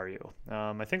Hickets, who are you?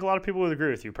 I think a lot of people would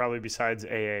agree with you, probably besides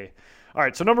AA. All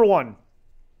right, so number 1,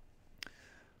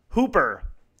 Hooper,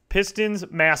 Pistons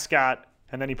mascot,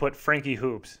 and then he put Frankie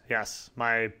Hoops. Yes,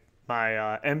 my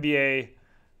NBA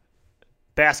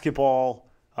basketball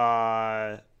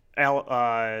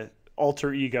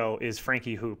alter ego is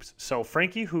Frankie Hoops. So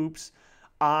Frankie Hoops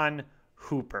on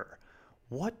Hooper.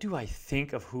 What do I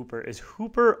think of Hooper? Is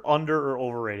Hooper under or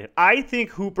overrated? I think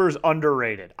Hooper's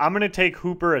underrated. I'm going to take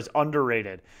Hooper as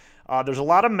underrated. There's a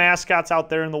lot of mascots out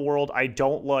there in the world I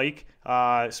don't like.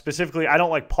 Specifically, I don't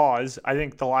like Paws. I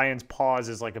think the Lions' Paws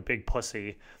is like a big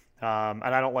pussy. And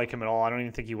I don't like him at all. I don't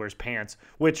even think he wears pants,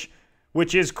 which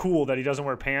is cool that he doesn't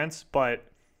wear pants, but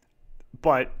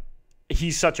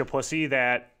he's such a pussy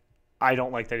that I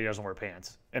don't like that he doesn't wear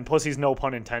pants. And pussy's no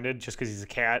pun intended, just because he's a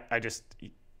cat.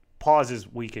 Paws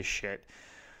is weak as shit.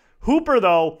 Hooper,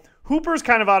 though, Hooper's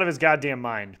kind of out of his goddamn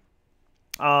mind.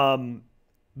 The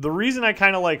reason I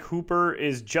kind of like Hooper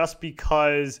is just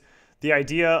because the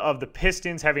idea of the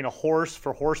Pistons having a horse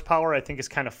for horsepower I think is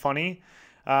kind of funny.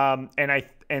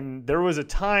 And there was a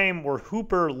time where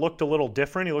Hooper looked a little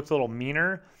different. He looked a little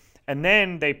meaner. And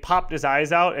then they popped his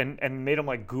eyes out and made him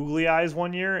like googly eyes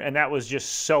one year, and that was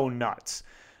just so nuts.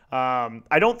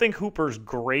 I don't think Hooper's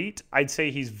great. I'd say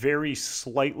he's very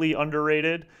slightly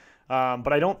underrated,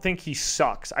 but I don't think he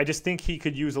sucks. I just think he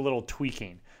could use a little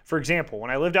tweaking. For example,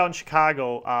 when I lived out in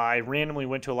Chicago, I randomly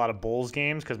went to a lot of Bulls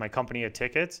games because my company had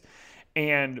tickets,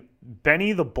 and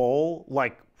Benny the Bull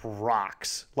like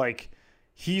rocks. Like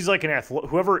he's like an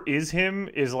whoever is him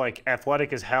is like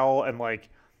athletic as hell, and like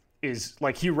is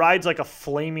like he rides like a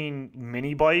flaming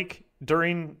mini bike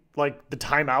during like the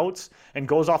timeouts and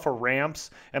goes off of ramps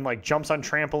and like jumps on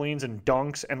trampolines and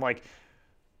dunks and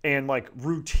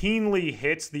routinely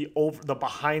hits the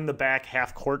behind the back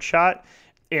half court shot,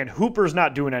 and Hooper's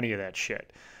not doing any of that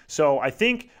shit. So I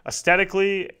think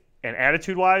aesthetically and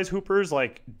attitude wise Hooper's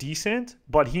like decent,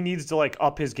 but he needs to like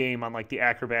up his game on like the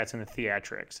acrobats and the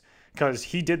theatrics, because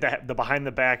he did the behind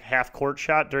the back half court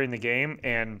shot during the game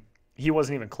and he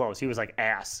wasn't even close. He was like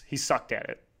ass. He sucked at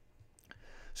it.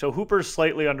 So Hooper's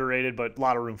slightly underrated, but a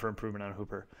lot of room for improvement on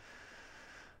Hooper.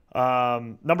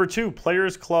 Number 2,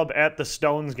 Players Club at the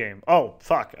Stones game. Oh,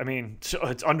 fuck. I mean,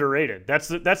 it's underrated. That's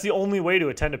the only way to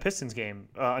attend a Pistons game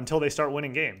until they start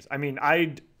winning games. I mean,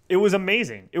 it was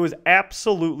amazing. It was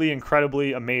absolutely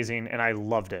incredibly amazing, and I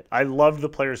loved it. I loved the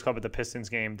Players Club at the Pistons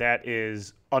game. That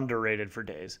is underrated for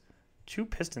days. 2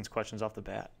 Pistons questions off the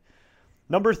bat.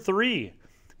 Number 3,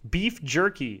 beef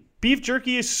jerky. Beef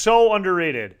jerky is so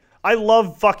underrated. I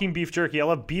love fucking beef jerky. I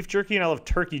love beef jerky and I love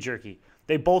turkey jerky.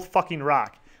 They both fucking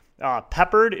rock.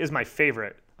 Peppered is my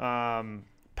favorite.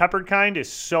 Peppered kind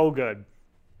is so good.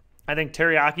 I think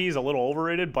teriyaki is a little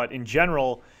overrated, but in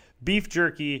general, beef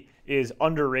jerky is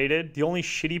underrated. The only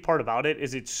shitty part about it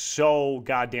is it's so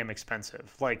goddamn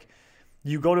expensive. Like,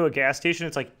 you go to a gas station,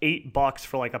 it's like $8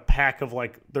 for like a pack of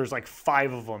like, there's like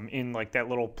 5 of them in like that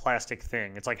little plastic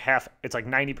thing. It's like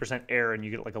 90% air, and you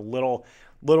get like a little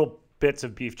bits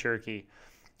of beef jerky.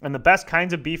 And the best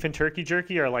kinds of beef and turkey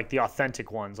jerky are like the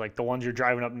authentic ones, like the ones you're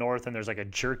driving up north and there's like a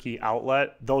jerky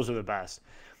outlet. Those are the best.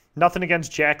 Nothing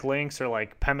against Jack Link's or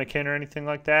like pemmican or anything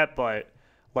like that, but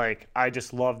like I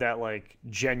just love that like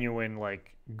genuine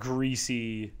like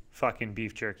greasy fucking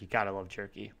beef jerky. God, I love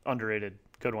jerky. Underrated.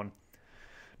 Good one.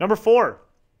 Number 4,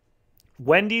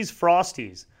 Wendy's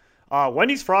Frosties.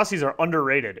 Wendy's Frosties are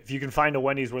underrated if you can find a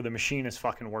Wendy's where the machine is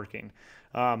fucking working.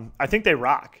 I think they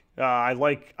rock. I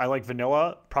like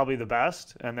vanilla, probably the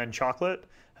best, and then chocolate.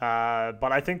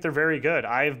 But I think they're very good.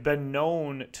 I've been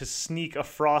known to sneak a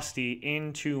Frosty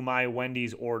into my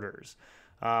Wendy's orders.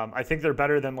 I think they're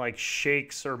better than like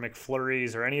Shakes or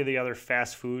McFlurries or any of the other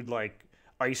fast food like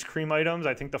ice cream items,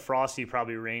 I think the Frosty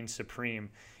probably reigns supreme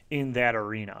in that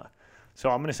arena. So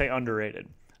I'm going to say underrated.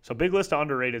 So big list of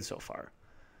underrated so far.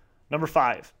 Number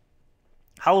 5,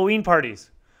 Halloween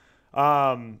parties.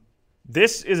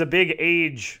 This is a big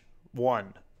age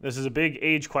one. This is a big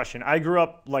age question. I grew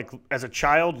up, like, as a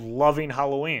child, loving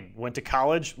Halloween. Went to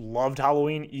college, loved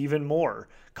Halloween even more.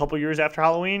 A couple years after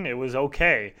Halloween, it was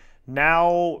okay.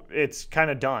 Now it's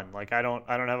kind of done. Like, I don't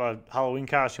have a Halloween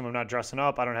costume. I'm not dressing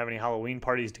up. I don't have any Halloween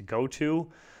parties to go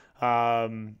to.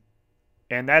 And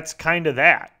that's kind of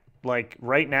that. Like,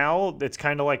 right now, it's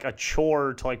kind of like a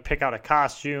chore to, like, pick out a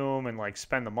costume and, like,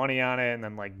 spend the money on it and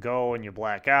then, like, go and you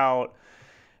black out.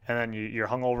 And then you're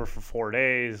hungover for 4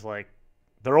 days. Like,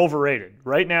 they're overrated.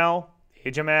 Right now,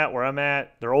 age I'm at, where I'm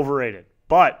at, they're overrated.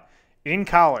 But in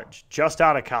college, just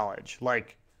out of college,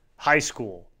 like high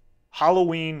school,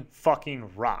 Halloween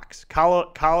fucking rocks.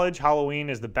 College Halloween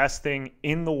is the best thing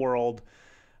in the world.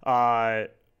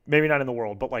 Maybe not in the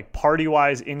world, but like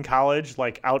party-wise in college,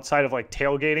 like outside of like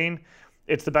tailgating,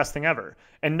 it's the best thing ever.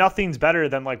 And nothing's better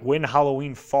than like when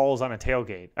Halloween falls on a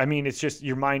tailgate. I mean, it's just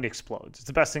your mind explodes. It's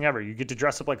the best thing ever. You get to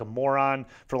dress up like a moron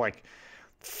for like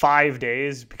 5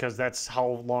 days because that's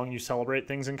how long you celebrate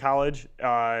things in college.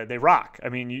 They rock. I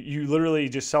mean, you literally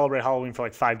just celebrate Halloween for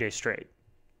like 5 days straight.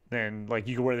 And like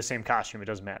you can wear the same costume. It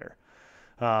doesn't matter.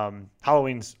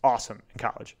 Halloween's awesome in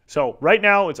college. So right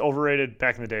now it's overrated.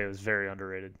 Back in the day, it was very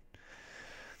underrated.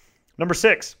 Number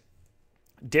 6,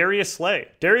 Darius Slay.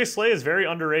 Darius Slay is very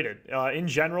underrated in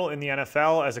general in the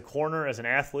NFL, as a corner, as an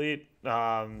athlete,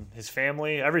 his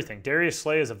family, everything. Darius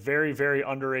Slay is a very, very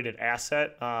underrated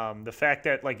asset. The fact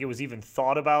that like it was even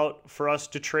thought about for us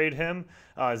to trade him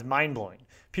is mind-blowing.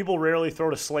 People rarely throw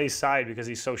to Slay's side because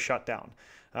he's so shut down.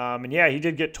 And yeah, he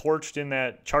did get torched in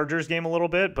that Chargers game a little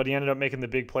bit, but he ended up making the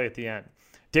big play at the end.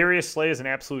 Darius Slay is an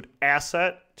absolute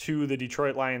asset to the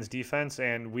Detroit Lions defense,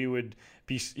 and he would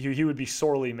be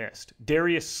sorely missed.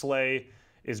 Darius Slay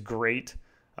is great,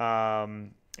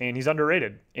 and he's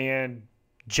underrated. And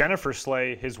Jennifer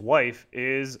Slay, his wife,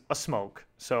 is a smoke.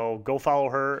 So go follow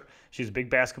her. She's a big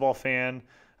basketball fan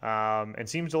and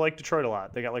seems to like Detroit a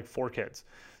lot. They got like 4 kids.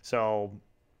 So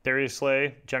Darius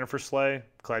Slay, Jennifer Slay,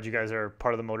 glad you guys are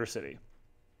part of the Motor City.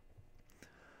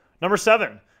 Number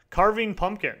 7, carving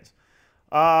pumpkins.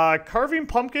 Carving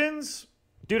pumpkins,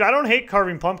 dude, I don't hate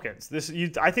carving pumpkins.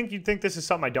 I think you'd think this is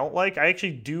something I don't like. I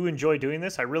actually do enjoy doing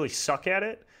this. I really suck at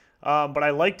it, but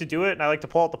I like to do it, and I like to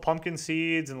pull out the pumpkin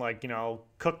seeds and, like, you know,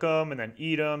 cook them and then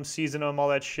eat them, season them, all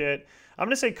that shit. I'm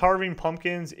going to say carving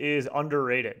pumpkins is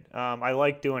underrated. I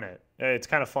like doing it. It's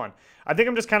kind of fun. I think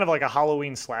I'm just kind of like a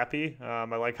Halloween slappy. I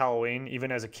like Halloween,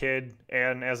 even as a kid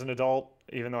and as an adult,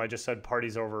 even though I just said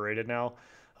parties are overrated now.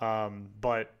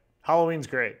 But Halloween's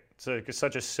great. It's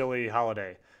such a silly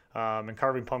holiday. And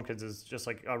carving pumpkins is just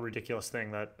like a ridiculous thing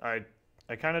that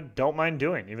I kind of don't mind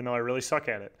doing, even though I really suck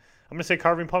at it. I'm going to say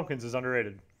carving pumpkins is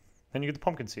underrated. Then you get the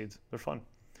pumpkin seeds. They're fun.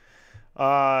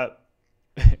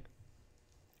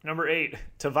 Number 8,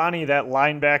 Tavani, that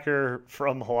linebacker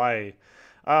from Hawaii.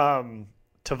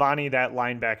 Tavani, that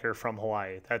linebacker from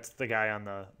Hawaii. That's the guy on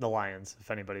the Lions,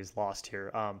 if anybody's lost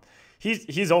here.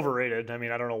 He's overrated. I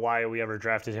mean, I don't know why we ever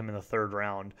drafted him in the 3rd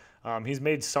round. He's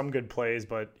made some good plays,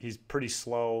 but he's pretty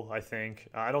slow, I think.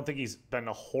 I don't think he's been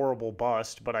a horrible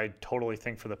bust, but I totally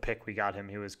think for the pick we got him,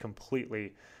 he was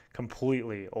completely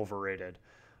overrated.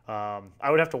 I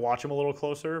would have to watch him a little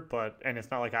closer, and it's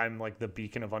not like I'm like the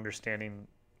beacon of understanding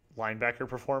linebacker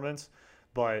performance,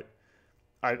 but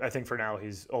I think for now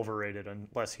he's overrated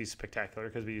unless he's spectacular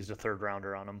because we used a 3rd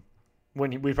rounder on him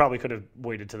when we probably could have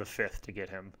waited to the 5th to get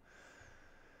him.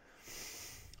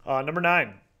 Number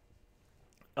 9,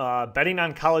 betting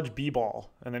on college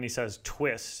b-ball, and then he says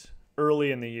twist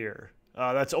early in the year.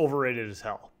 That's overrated as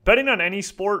hell. Betting on any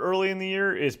sport early in the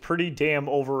year is pretty damn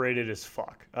overrated as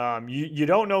fuck. You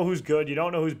don't know who's good. You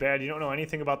don't know who's bad. You don't know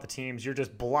anything about the teams. You're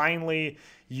just blindly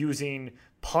using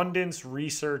pundits'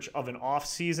 research of an off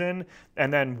season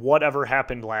and then whatever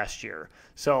happened last year.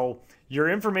 So your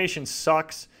information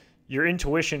sucks. Your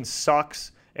intuition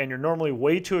sucks. And you're normally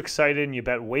way too excited and you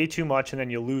bet way too much and then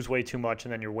you lose way too much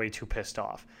and then you're way too pissed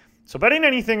off. So betting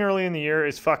anything early in the year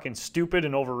is fucking stupid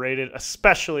and overrated,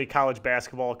 especially college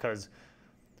basketball, because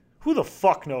who the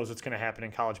fuck knows what's going to happen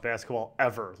in college basketball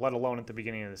ever, let alone at the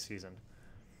beginning of the season.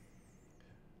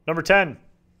 Number 10,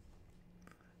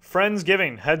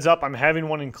 Friendsgiving. Heads up, I'm having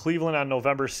one in Cleveland on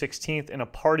November 16th in a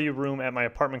party room at my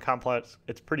apartment complex.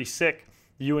 It's pretty sick.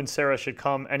 You and Sarah should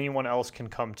come. Anyone else can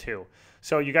come too.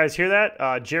 So you guys hear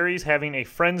that? Jerry's having a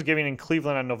Friendsgiving in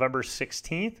Cleveland on November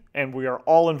 16th, and we are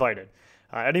all invited.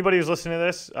 Anybody who's listening to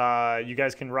this, you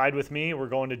guys can ride with me. We're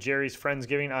going to Jerry's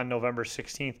Friendsgiving on November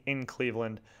 16th in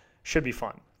Cleveland. Should be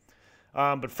fun.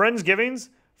 But Friendsgivings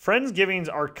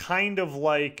are kind of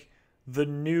like the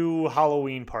new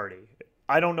Halloween party.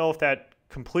 I don't know if that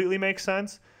completely makes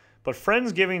sense, but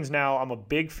Friendsgivings now I'm a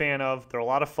big fan of. They're a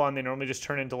lot of fun. They normally just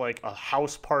turn into like a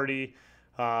house party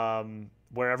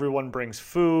where everyone brings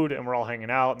food and we're all hanging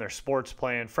out and there's sports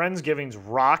playing. Friendsgivings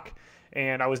rock.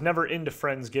 And I was never into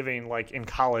Friendsgiving like in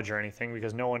college or anything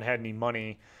because no one had any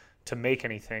money to make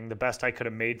anything. The best I could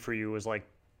have made for you was like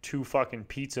 2 fucking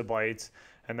pizza bites,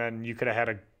 and then you could have had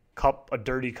a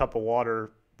dirty cup of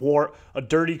water, a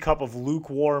dirty cup of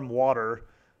lukewarm water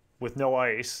with no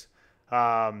ice.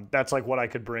 That's like what I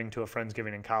could bring to a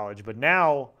Friendsgiving in college. But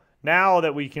now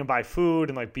that we can buy food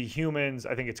and like be humans,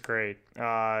 I think it's great.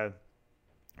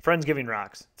 Friendsgiving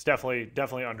rocks. It's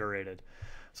definitely underrated.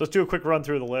 So let's do a quick run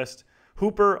through the list.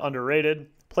 Hooper, underrated.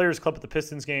 Players Club at the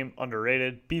Pistons game,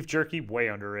 underrated. Beef jerky, way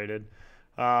underrated.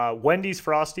 Wendy's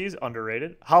Frosties,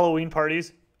 underrated. Halloween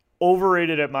parties,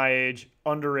 overrated at my age,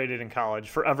 underrated in college,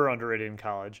 forever underrated in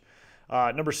college.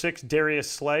 Number 6, Darius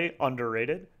Slay,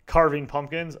 underrated. Carving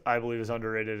pumpkins, I believe, is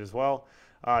underrated as well.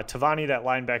 Tavani, that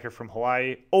linebacker from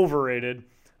Hawaii, overrated.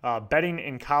 Betting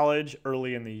in college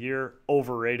early in the year,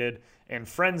 overrated. And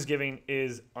Friendsgiving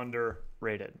is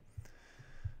underrated.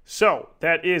 So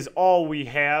that is all we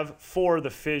have for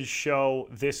the Fizz Show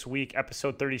this week,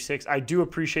 episode 36. I do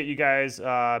appreciate you guys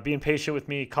being patient with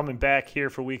me, coming back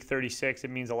here for week 36. It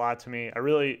means a lot to me. I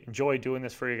really enjoy doing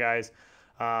this for you guys,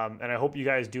 and I hope you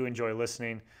guys do enjoy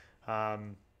listening.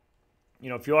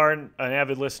 If you are an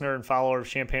avid listener and follower of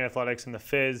Champaign Athletics and the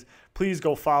Fizz, please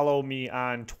go follow me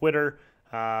on Twitter.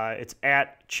 It's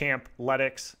at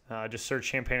Champletics. Just search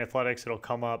Champaign Athletics. It'll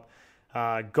come up.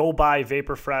 Go buy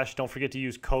Vapor Fresh. Don't forget to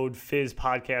use code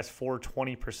FizzPodcast for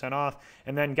 20% off.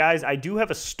 And then, guys, I do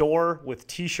have a store with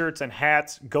T-shirts and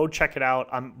hats. Go check it out.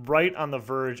 I'm right on the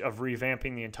verge of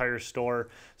revamping the entire store,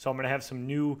 so I'm going to have some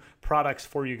new products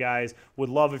for you guys. Would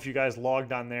love if you guys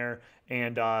logged on there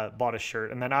and bought a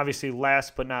shirt. And then, obviously,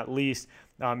 last but not least,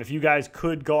 if you guys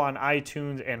could go on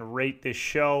iTunes and rate this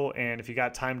show, and if you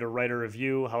got time to write a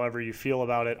review, however you feel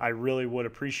about it, I really would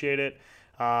appreciate it.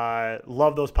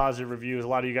 Love those positive reviews. A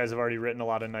lot of you guys have already written a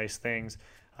lot of nice things.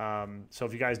 So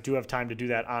if you guys do have time to do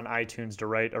that on iTunes to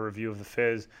write a review of the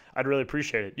Fizz, I'd really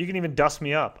appreciate it. You can even dust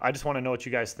me up. I just want to know what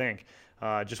you guys think.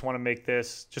 Just want to make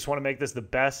this the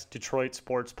best Detroit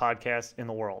sports podcast in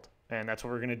the world. And that's what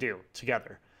we're going to do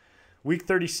together. Week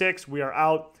 36, we are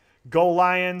out. Go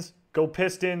Lions, go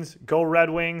Pistons, go Red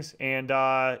Wings. And,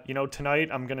 tonight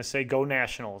I'm going to say go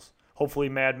Nationals. Hopefully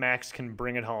Mad Max can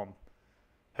bring it home.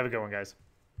 Have a good one, guys.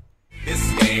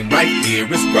 This game right here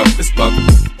is rough as fuck.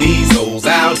 These hoes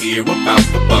out here about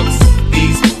the bucks.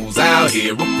 These fools out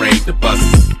here afraid to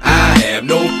bust. I have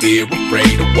no fear,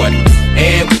 afraid of what?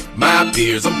 And with my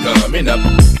peers I'm coming up.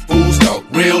 Fools talk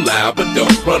real loud but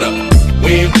don't run up.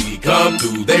 When we come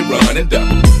through they run and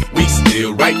duck. We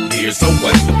still right here, so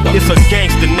what the fuck? It's a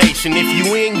gangster nation. If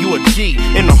you in, you a G.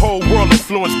 And the whole world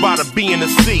influenced by the B and the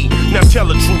C. Now tell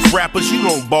the truth, rappers, you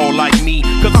don't ball like me.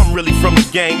 Cause I'm really from the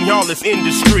gang, y'all is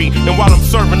industry. And while I'm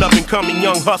serving up and coming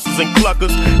young hustlers and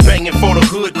cluckers, banging for the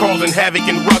hood, causing havoc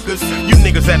and ruckus, you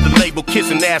niggas at the label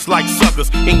kissing ass like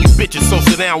suckers. And you bitches so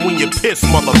sit down when you piss,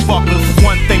 motherfuckers.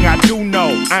 One thing I do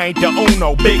know, I ain't the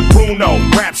Uno, Big Bruno,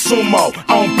 rap sumo,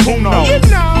 on Puno. You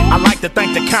know. I like to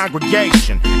thank the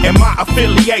congregation and my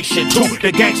affiliation to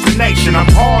the gangster nation. I'm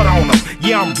hard on them,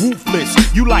 yeah, I'm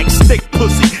ruthless. You like stick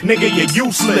pussy, nigga, you're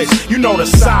useless. You know the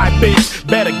side bitch,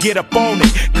 better get up on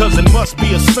it. Cause it must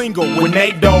be a single when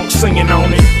they don't singing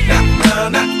on it.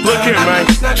 Look here, man,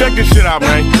 check this shit out,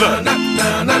 man. Look,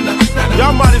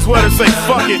 y'all might as well say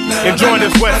fuck it and join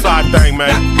this West Side thing,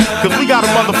 man. Cause we got a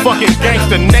motherfucking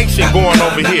gangster nation going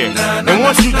over here. And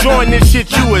once you join this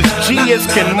shit, you as G as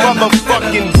can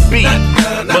motherfucking be.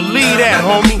 Believe that,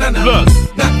 homie. Look,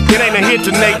 it ain't a hit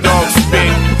to Nate Dogg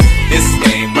spit. This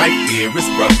game right here is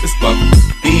rough as fuck.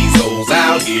 These hoes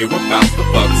out here about the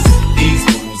bucks. These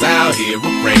fools out here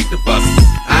afraid to bust.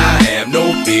 I have no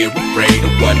fear, afraid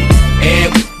of what?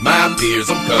 And with my peers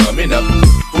I'm coming up.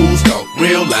 Fools talk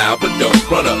real loud but don't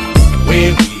run up.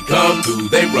 When we come through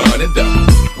they run and duck.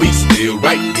 We still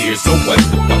right here, so what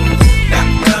the fuck?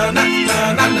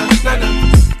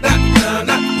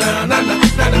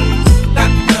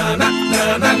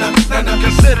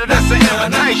 Consider this an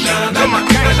invitation to my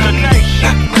gangster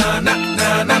nation.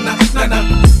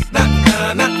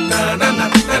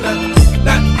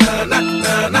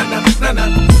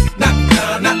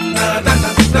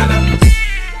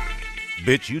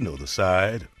 Bitch, you know the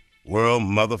side. World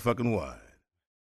motherfucking wide.